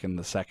back in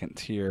the second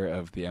tier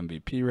of the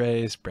MVP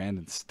race.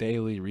 Brandon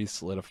Staley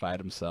re-solidified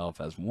himself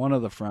as one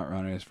of the front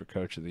runners for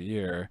Coach of the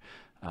Year.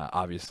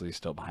 Obviously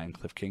still behind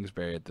Cliff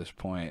Kingsbury at this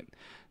point.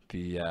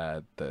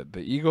 The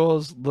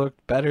Eagles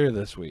looked better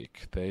this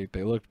week. They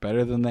looked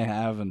better than they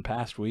have in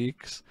past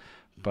weeks,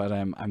 but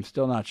I'm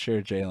still not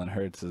sure Jalen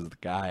Hurts is the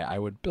guy I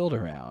would build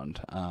around.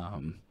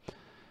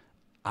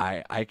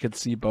 I could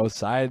see both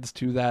sides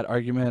to that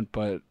argument,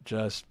 but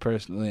just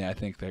personally, I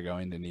think they're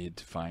going to need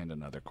to find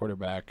another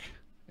quarterback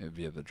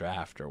via the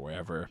draft or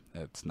wherever.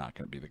 It's not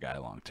going to be the guy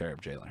long term,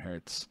 Jalen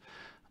Hurts.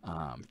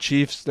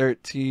 Chiefs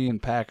 13,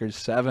 Packers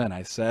 7.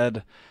 I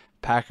said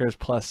Packers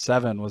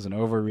 +7 was an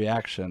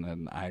overreaction,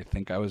 and I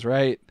think I was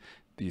right.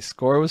 The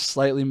score was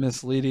slightly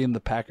misleading. The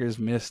Packers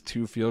missed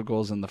 2 field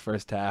goals in the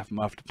first half,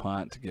 muffed a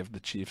punt to give the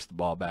Chiefs the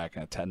ball back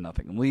in a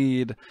 10-0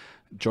 lead.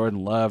 Jordan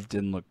Love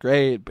didn't look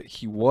great, but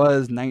he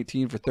was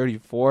 19 for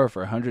 34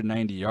 for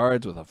 190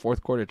 yards with a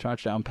fourth-quarter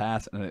touchdown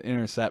pass and an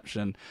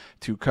interception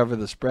to cover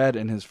the spread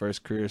in his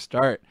first career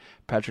start.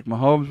 Patrick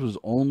Mahomes was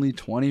only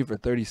 20 for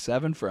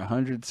 37 for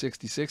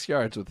 166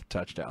 yards with a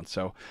touchdown.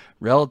 So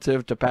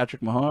relative to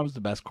Patrick Mahomes, the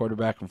best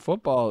quarterback in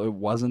football, it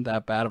wasn't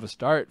that bad of a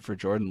start for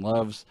Jordan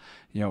Love's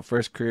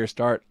first career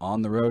start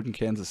on the road in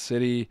Kansas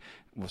City,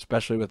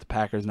 especially with the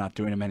Packers not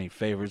doing him any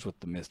favors with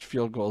the missed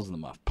field goals and the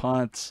muffed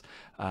punts.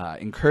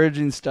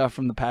 Encouraging stuff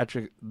from the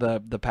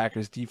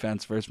Packers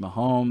defense versus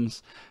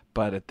Mahomes.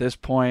 But at this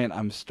point,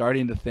 I'm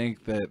starting to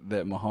think that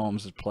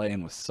Mahomes is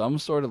playing with some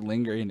sort of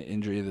lingering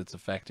injury that's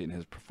affecting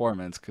his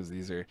performance, because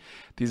these are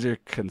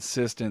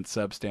consistent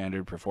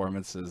substandard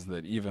performances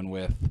that even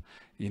with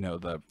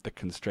the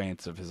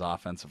constraints of his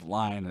offensive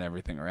line and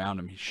everything around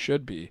him, he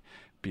should be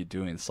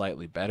doing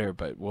slightly better.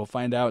 But we'll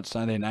find out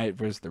Sunday night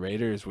versus the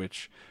Raiders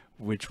which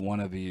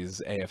one of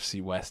these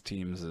AFC West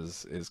teams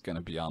is going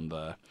to be on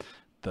the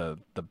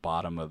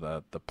bottom of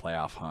the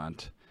playoff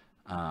hunt.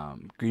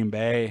 Green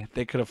Bay,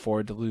 they could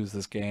afford to lose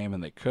this game,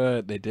 and they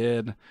did. They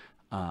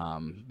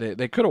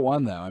could have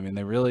won, though. I mean,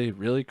 they really,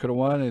 really could have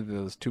won.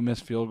 Those 2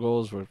 missed field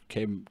goals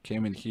came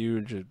in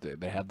huge.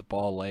 They had the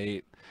ball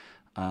late.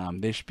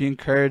 They should be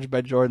encouraged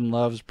by Jordan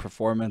Love's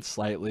performance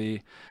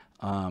slightly.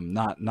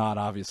 Not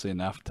obviously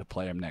enough to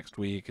play him next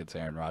week. It's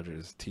Aaron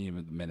Rodgers' team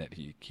the minute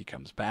he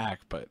comes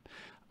back. But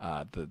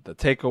the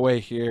takeaway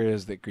here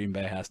is that Green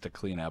Bay has to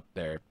clean up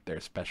their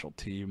special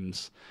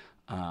teams.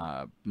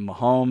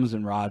 Mahomes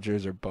and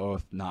Rodgers are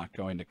both not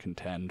going to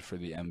contend for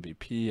the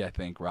MVP. I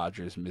think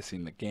Rodgers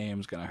missing the game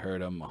is going to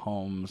hurt him.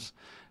 Mahomes,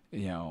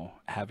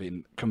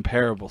 having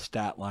comparable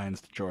stat lines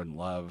to Jordan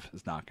Love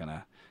is not going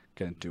to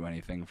do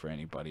anything for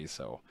anybody.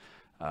 So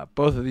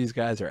both of these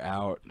guys are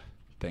out.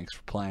 Thanks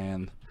for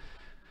playing.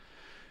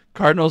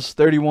 Cardinals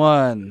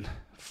 31,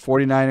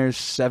 49ers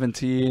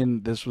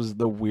 17. This was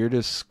the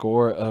weirdest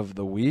score of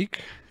the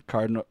week.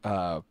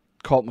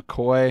 Colt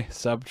McCoy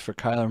subbed for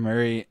Kyler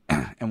Murray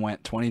and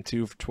went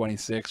 22 for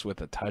 26 with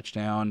a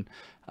touchdown.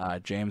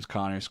 James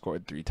Conner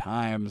scored 3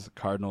 times. The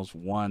Cardinals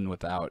won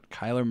without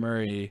Kyler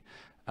Murray,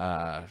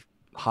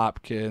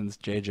 Hopkins,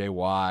 J.J.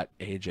 Watt,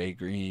 A.J.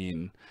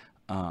 Green.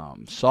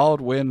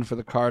 Solid win for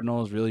the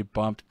Cardinals. Really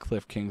bumped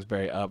Cliff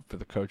Kingsbury up for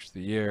the Coach of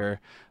the Year.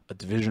 A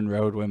division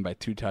road win by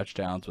 2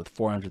 touchdowns with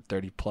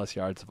 430-plus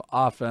yards of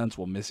offense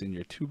while missing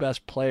your 2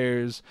 best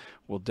players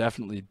will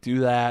definitely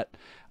do that.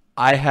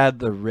 I had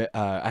the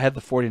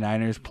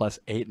 49ers plus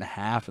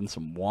 8.5 and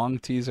some Wong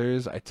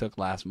teasers I took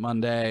last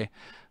Monday.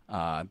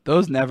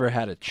 Those never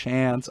had a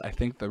chance. I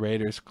think the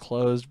Raiders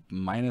closed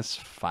minus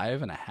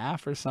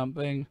 5.5 or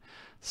something.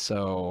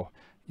 So,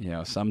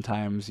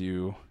 sometimes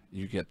you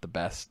get the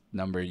best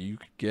number you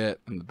could get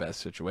in the best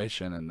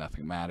situation and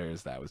nothing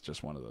matters. That was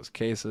just one of those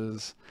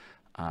cases.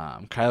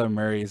 Kyler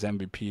Murray's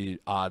MVP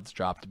odds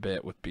dropped a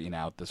bit with being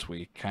out this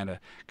week. Kind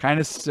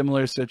of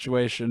similar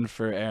situation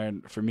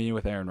for me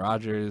with Aaron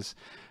Rodgers.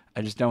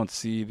 I just don't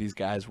see these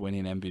guys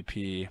winning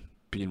MVP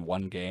being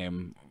one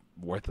game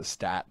worth of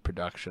stat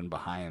production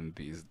behind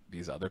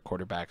these other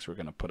quarterbacks who are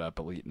going to put up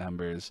elite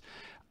numbers.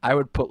 I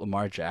would put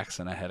Lamar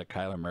Jackson ahead of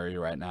Kyler Murray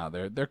right now.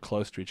 They're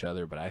close to each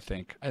other, but I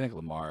think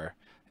Lamar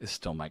is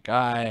still my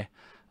guy.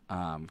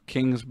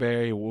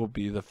 Kingsbury will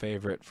be the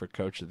favorite for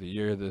Coach of the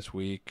Year this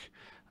week.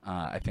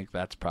 I think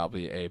that's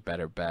probably a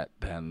better bet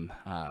than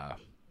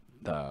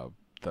the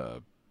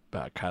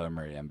Kyler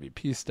Murray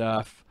MVP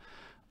stuff.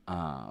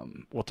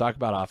 We'll talk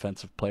about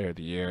Offensive Player of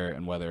the Year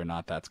and whether or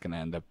not that's going to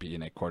end up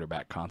being a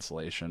quarterback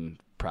consolation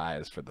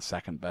prize for the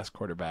second best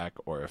quarterback,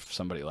 or if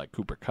somebody like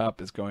Cooper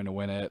Kupp is going to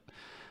win it.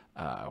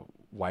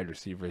 Wide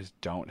receivers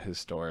don't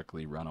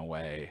historically run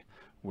away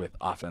with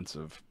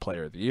Offensive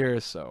Player of the Year,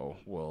 so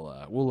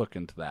we'll look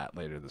into that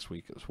later this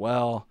week as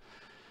well.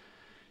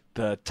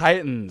 The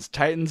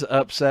Titans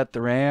upset the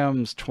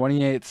Rams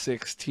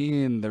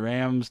 28-16. The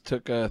Rams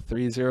took a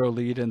 3-0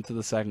 lead into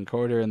the second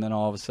quarter, and then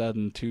all of a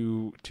sudden,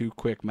 two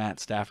quick Matt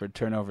Stafford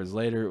turnovers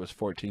later, it was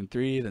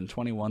 14-3, then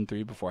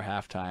 21-3 before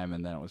halftime,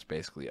 and then it was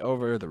basically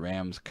over. The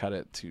Rams cut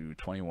it to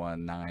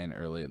 21-9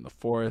 early in the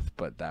fourth,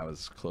 but that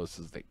was as close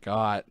as they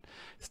got.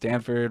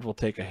 Stafford will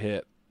take a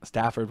hit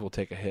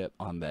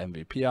on the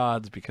MVP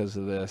odds because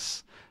of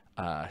this.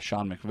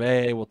 Sean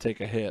McVay will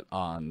take a hit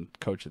on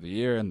Coach of the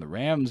Year, and the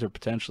Rams are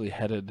potentially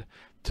headed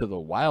to the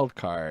wild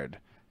card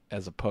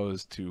as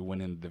opposed to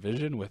winning the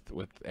division with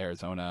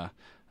Arizona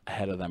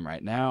ahead of them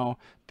right now.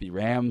 The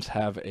Rams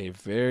have a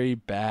very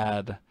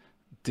bad,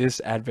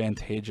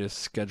 disadvantageous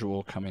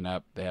schedule coming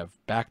up. They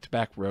have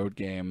back-to-back road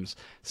games,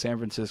 San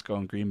Francisco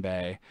and Green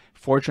Bay.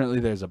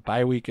 Fortunately, there's a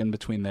bye week in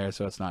between there,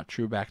 so it's not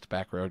true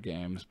back-to-back road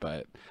games,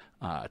 but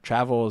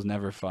travel is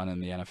never fun in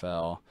the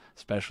NFL,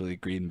 especially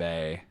Green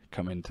Bay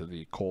coming to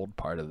the cold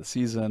part of the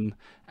season.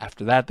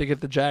 After that, they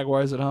get the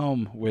Jaguars at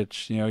home,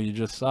 which you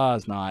just saw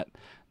is not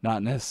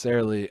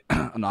necessarily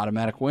an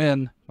automatic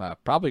win.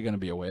 Probably going to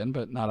be a win,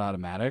 but not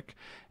automatic.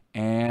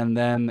 And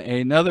then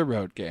another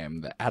road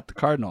game at the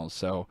Cardinals.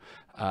 So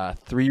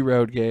 3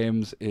 road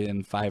games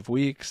in 5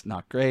 weeks,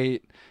 not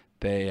great.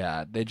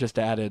 They just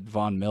added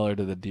Von Miller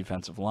to the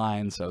defensive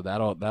line, so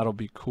that'll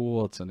be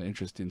cool. It's an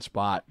interesting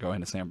spot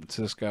going to San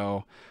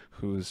Francisco,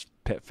 who's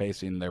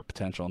facing their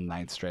potential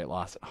 9th straight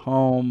loss at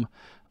home.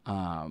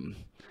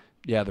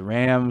 The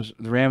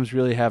Rams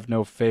really have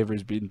no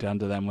favors being done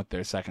to them with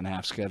their second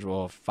half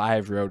schedule.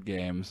 5 road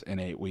games in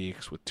 8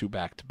 weeks with 2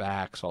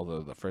 back-to-backs,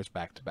 although the first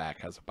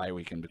back-to-back has a bye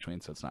week in between,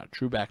 so it's not a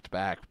true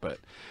back-to-back, but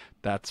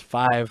that's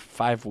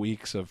 5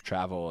 weeks of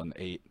travel and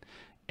 8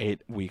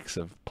 weeks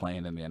of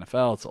playing in the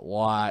NFL. It's a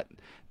lot.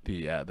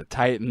 The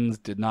Titans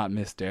did not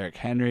miss Derrick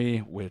Henry,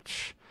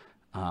 which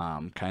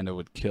kind of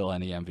would kill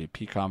any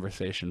MVP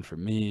conversation for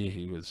me.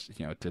 He was,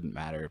 it didn't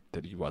matter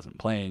that he wasn't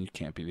playing. You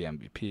can't be the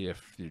MVP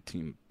if your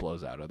team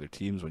blows out other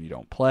teams when you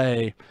don't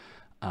play.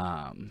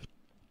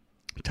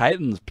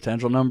 Titans,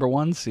 potential number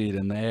 1 seed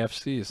in the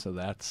AFC, so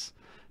that's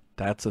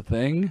a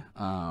thing.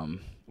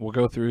 We'll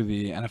go through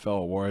the NFL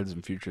awards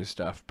and future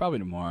stuff probably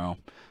tomorrow.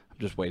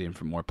 Just waiting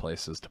for more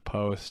places to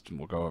post, and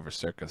we'll go over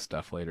circus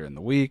stuff later in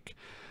the week.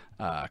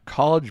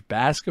 College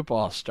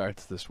basketball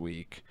starts this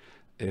week.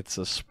 It's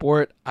a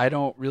sport I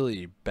don't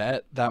really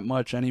bet that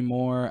much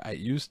anymore. I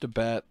used to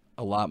bet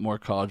a lot more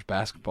college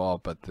basketball,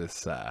 but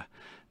this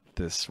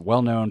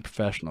well-known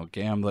professional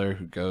gambler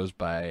who goes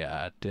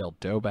by Dale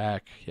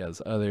Doback, he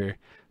has other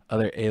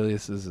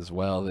aliases as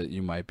well that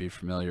you might be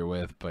familiar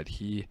with, but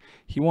he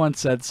once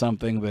said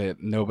something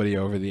that nobody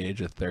over the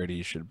age of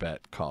 30 should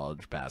bet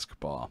college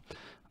basketball.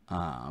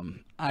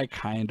 I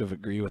kind of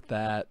agree with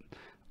that.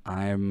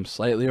 I'm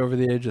slightly over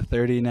the age of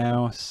 30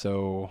 now,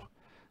 so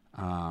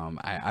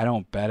I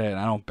don't bet it, and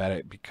I don't bet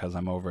it because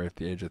I'm over at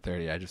the age of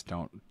 30. I just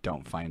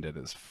don't find it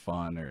as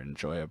fun or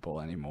enjoyable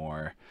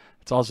anymore.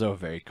 It's also a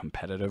very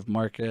competitive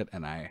market,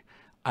 and I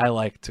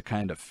like to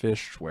kind of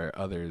fish where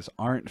others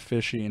aren't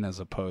fishing, as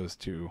opposed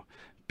to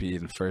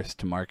being first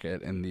to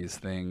market in these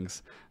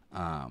things.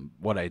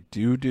 What I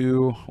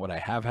do, what I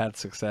have had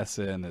success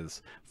in,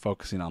 is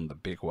focusing on the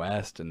Big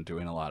West and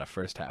doing a lot of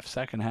first half,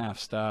 second half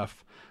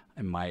stuff.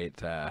 I might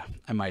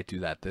do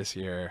that this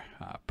year.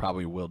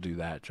 Probably will do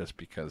that just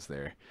because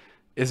there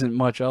isn't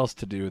much else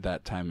to do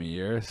that time of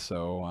year.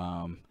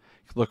 So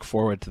look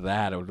forward to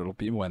that. It'll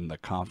be when the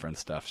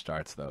conference stuff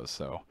starts, though.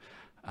 So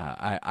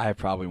I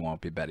probably won't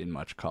be betting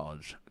much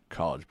college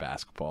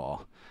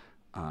basketball,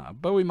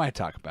 but we might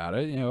talk about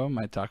it.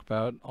 Might talk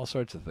about all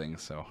sorts of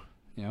things. So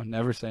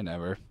never say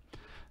never.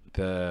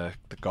 The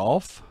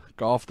golf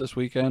this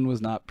weekend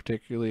was not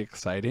particularly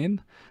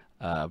exciting.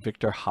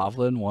 Victor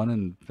Hovland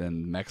won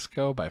in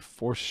Mexico by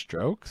 4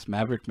 strokes.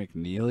 Maverick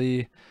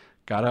McNeely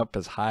got up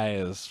as high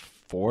as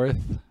fourth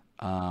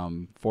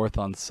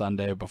on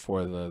Sunday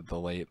before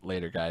the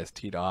later guys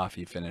teed off.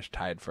 He finished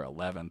tied for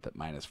 11th at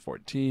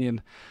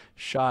 -14.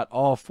 Shot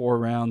all 4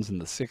 rounds in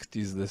the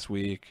 60s this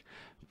week,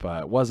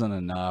 but wasn't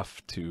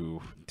enough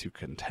to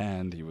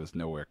contend. He was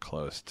nowhere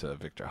close to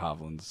Victor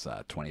Hovland's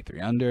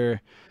 23 under.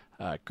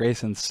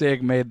 Grayson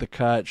Sigg made the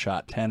cut,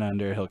 shot 10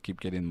 under. He'll keep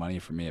getting money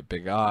from me at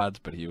big odds,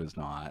 but he was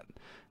not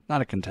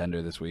a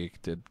contender this week.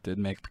 Did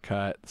make the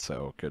cut,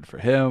 so good for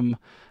him.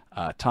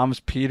 Thomas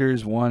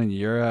Pieters won in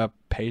Europe.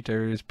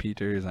 Peters,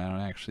 I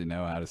don't actually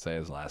know how to say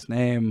his last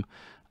name.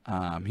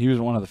 He was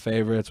one of the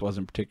favorites.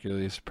 Wasn't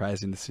particularly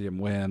surprising to see him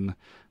win.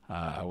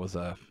 It was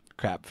a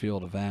crap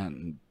field event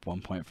and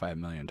 $1.5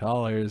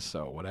 million,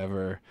 so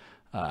whatever.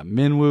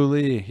 Min Woo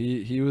Lee,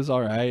 he was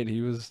all right.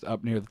 He was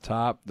up near the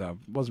top.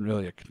 Wasn't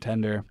really a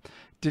contender.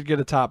 Did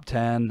get a top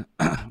 10,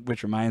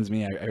 which reminds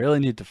me, I really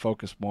need to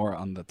focus more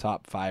on the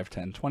top 5,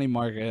 10, 20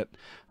 market.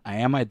 I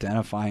am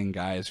identifying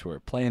guys who are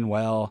playing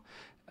well,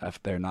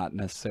 if they're not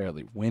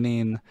necessarily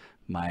winning.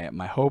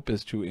 My hope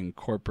is to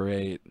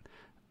incorporate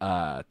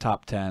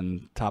top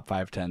 10, top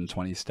 5, 10,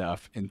 20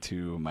 stuff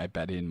into my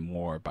betting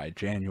more by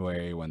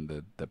January, when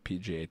the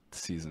PGA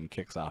season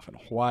kicks off in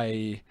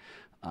Hawaii.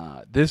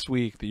 This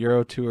week, the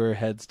Euro Tour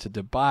heads to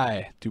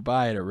Dubai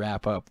to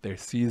wrap up their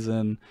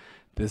season.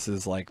 This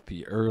is like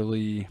the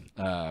early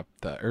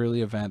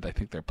event. I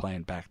think they're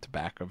playing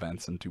back-to-back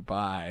events in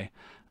Dubai.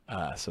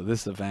 So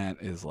this event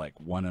is like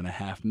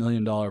 $1.5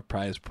 million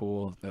prize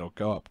pool. It'll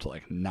go up to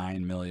like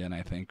 $9 million,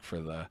 I think,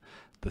 for the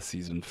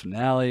season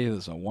finale.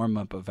 There's a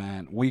warm-up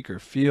event, weaker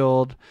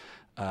field.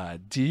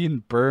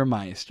 Dean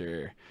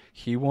Burmeister,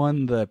 he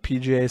won the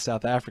PGA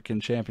South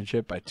African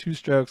Championship by 2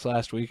 strokes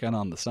last weekend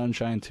on the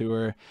Sunshine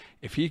Tour.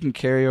 If he can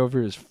carry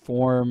over his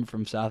form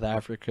from South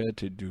Africa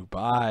to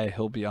Dubai,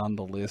 he'll be on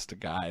the list of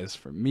guys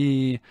for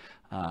me.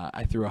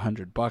 I threw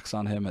 $100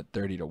 on him at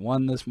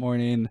 30-1 this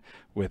morning,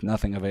 with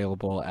nothing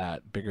available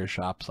at bigger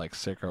shops like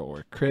Sicker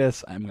or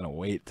Chris. I'm going to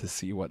wait to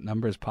see what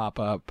numbers pop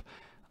up.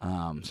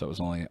 So it was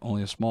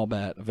only a small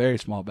bet, a very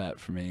small bet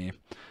for me.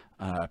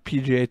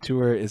 PGA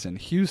Tour is in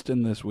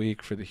Houston this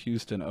week for the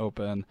Houston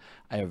Open.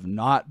 I have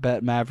not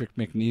bet Maverick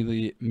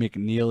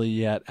McNeely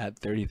yet at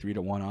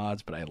 33-1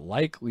 odds, but I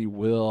likely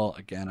will.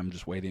 Again, I'm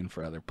just waiting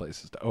for other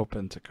places to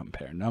open to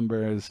compare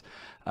numbers.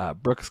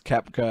 Brooks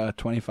Koepka,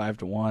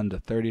 25-1 to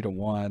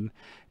 30-1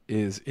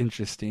 is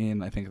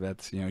interesting. I think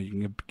that's, you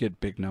can get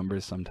big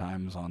numbers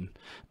sometimes on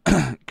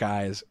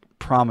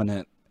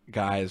prominent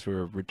guys who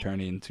are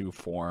returning to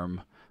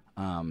form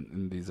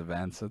in these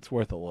events. It's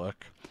worth a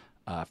look.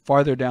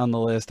 Farther down the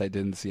list, I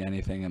didn't see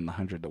anything in the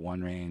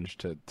 100-1 range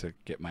to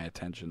get my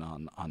attention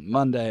on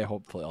Monday.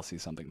 Hopefully I'll see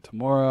something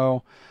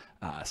tomorrow.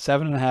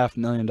 $7.5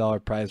 million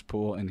prize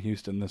pool in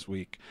Houston this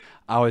week.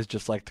 I always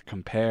just like to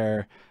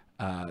compare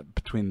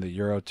between the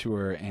Euro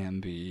Tour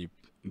and the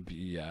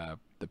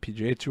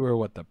PGA Tour,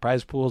 what the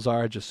prize pools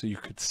are, just so you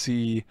could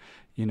see,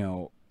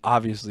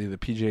 obviously the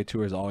PGA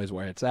Tour is always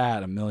where it's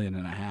at, $1.5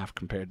 million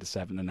compared to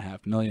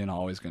 $7.5 million,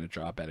 always going to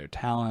draw better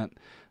talent.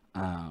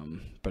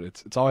 But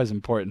it's always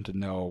important to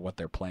know what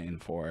they're playing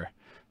for,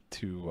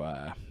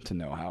 to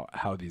know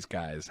how these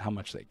guys, how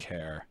much they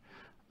care,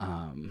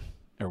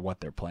 or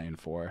what they're playing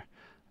for.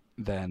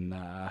 Then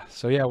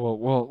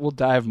we'll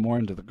dive more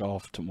into the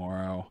golf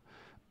tomorrow.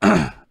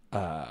 I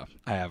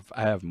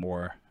have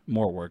more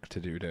work to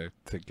do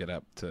to get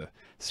up to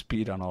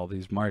speed on all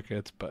these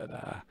markets,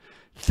 but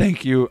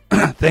thank you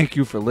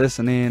for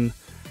listening.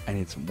 I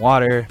need some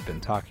water. Been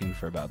talking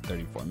for about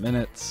 34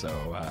 minutes,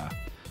 so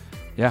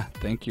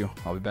thank you.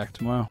 I'll be back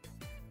tomorrow.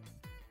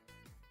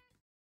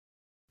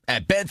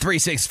 At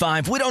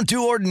Bet365, we don't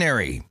do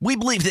ordinary. We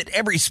believe that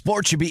every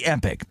sport should be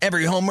epic.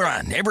 Every home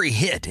run, every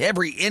hit,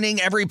 every inning,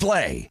 every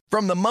play.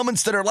 From the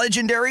moments that are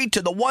legendary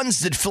to the ones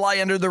that fly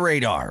under the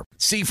radar.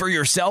 See for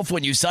yourself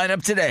when you sign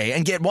up today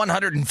and get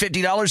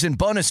 $150 in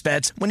bonus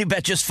bets when you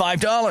bet just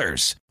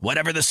 $5.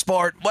 Whatever the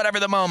sport, whatever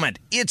the moment,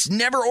 it's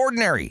never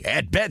ordinary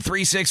at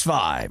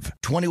Bet365.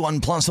 21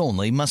 plus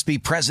only. Must be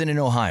present in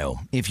Ohio.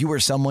 If you or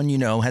someone you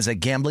know has a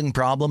gambling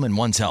problem and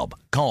wants help,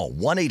 call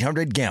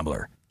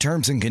 1-800-GAMBLER.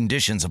 Terms and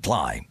conditions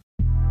apply.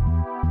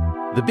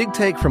 The Big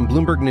Take from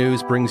Bloomberg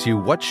News brings you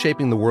what's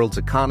shaping the world's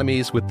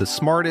economies with the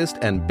smartest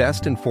and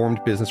best-informed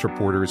business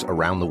reporters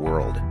around the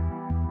world.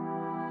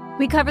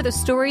 We cover the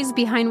stories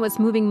behind what's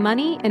moving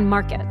money and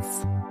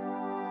markets,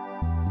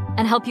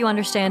 and help you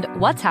understand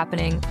what's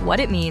happening, what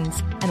it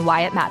means, and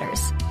why it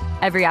matters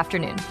every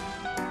afternoon.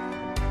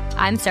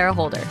 I'm Sarah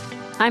Holder.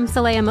 I'm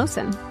Saleha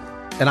Mohsin.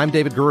 And I'm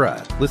David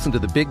Gura. Listen to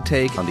The Big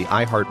Take on the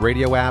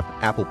iHeartRadio app,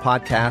 Apple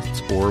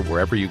Podcasts, or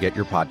wherever you get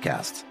your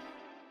podcasts.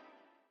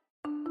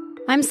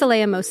 I'm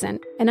Saleha Mohsin,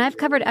 and I've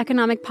covered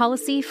economic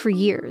policy for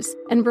years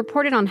and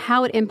reported on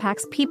how it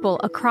impacts people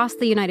across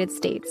the United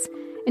States.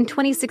 In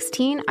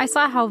 2016, I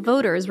saw how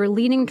voters were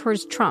leaning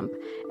towards Trump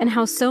and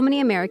how so many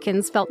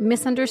Americans felt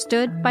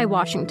misunderstood by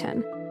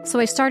Washington. So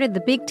I started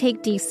The Big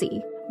Take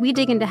DC. We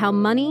dig into how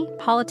money,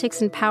 politics,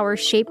 and power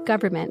shape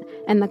government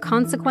and the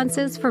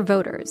consequences for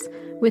voters.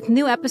 With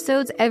new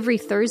episodes every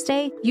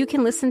Thursday, you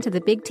can listen to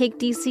The Big Take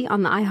DC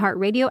on the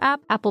iHeartRadio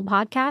app, Apple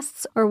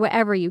Podcasts, or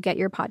wherever you get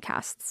your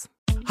podcasts.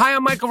 Hi,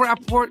 I'm Michael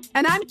Rappaport.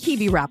 And I'm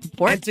Kibi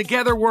Rappaport. And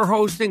together we're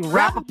hosting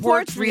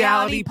Rappaport's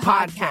Reality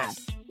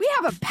Podcast. We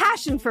have a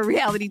passion for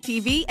reality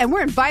TV, and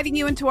we're inviting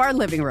you into our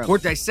living room. We're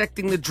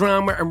dissecting the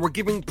drama, and we're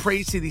giving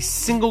praise to the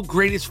single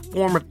greatest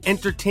form of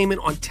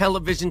entertainment on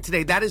television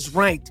today. That is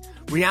right.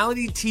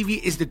 Reality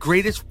TV is the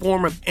greatest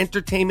form of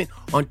entertainment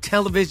on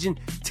television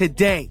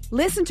today.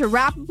 Listen to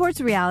Rappaport's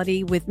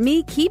Reality with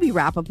me, Kibi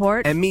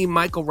Rappaport. And me,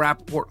 Michael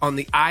Rappaport, on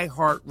the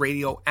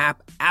iHeartRadio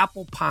app,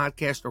 Apple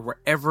Podcast, or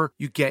wherever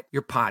you get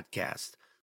your podcast.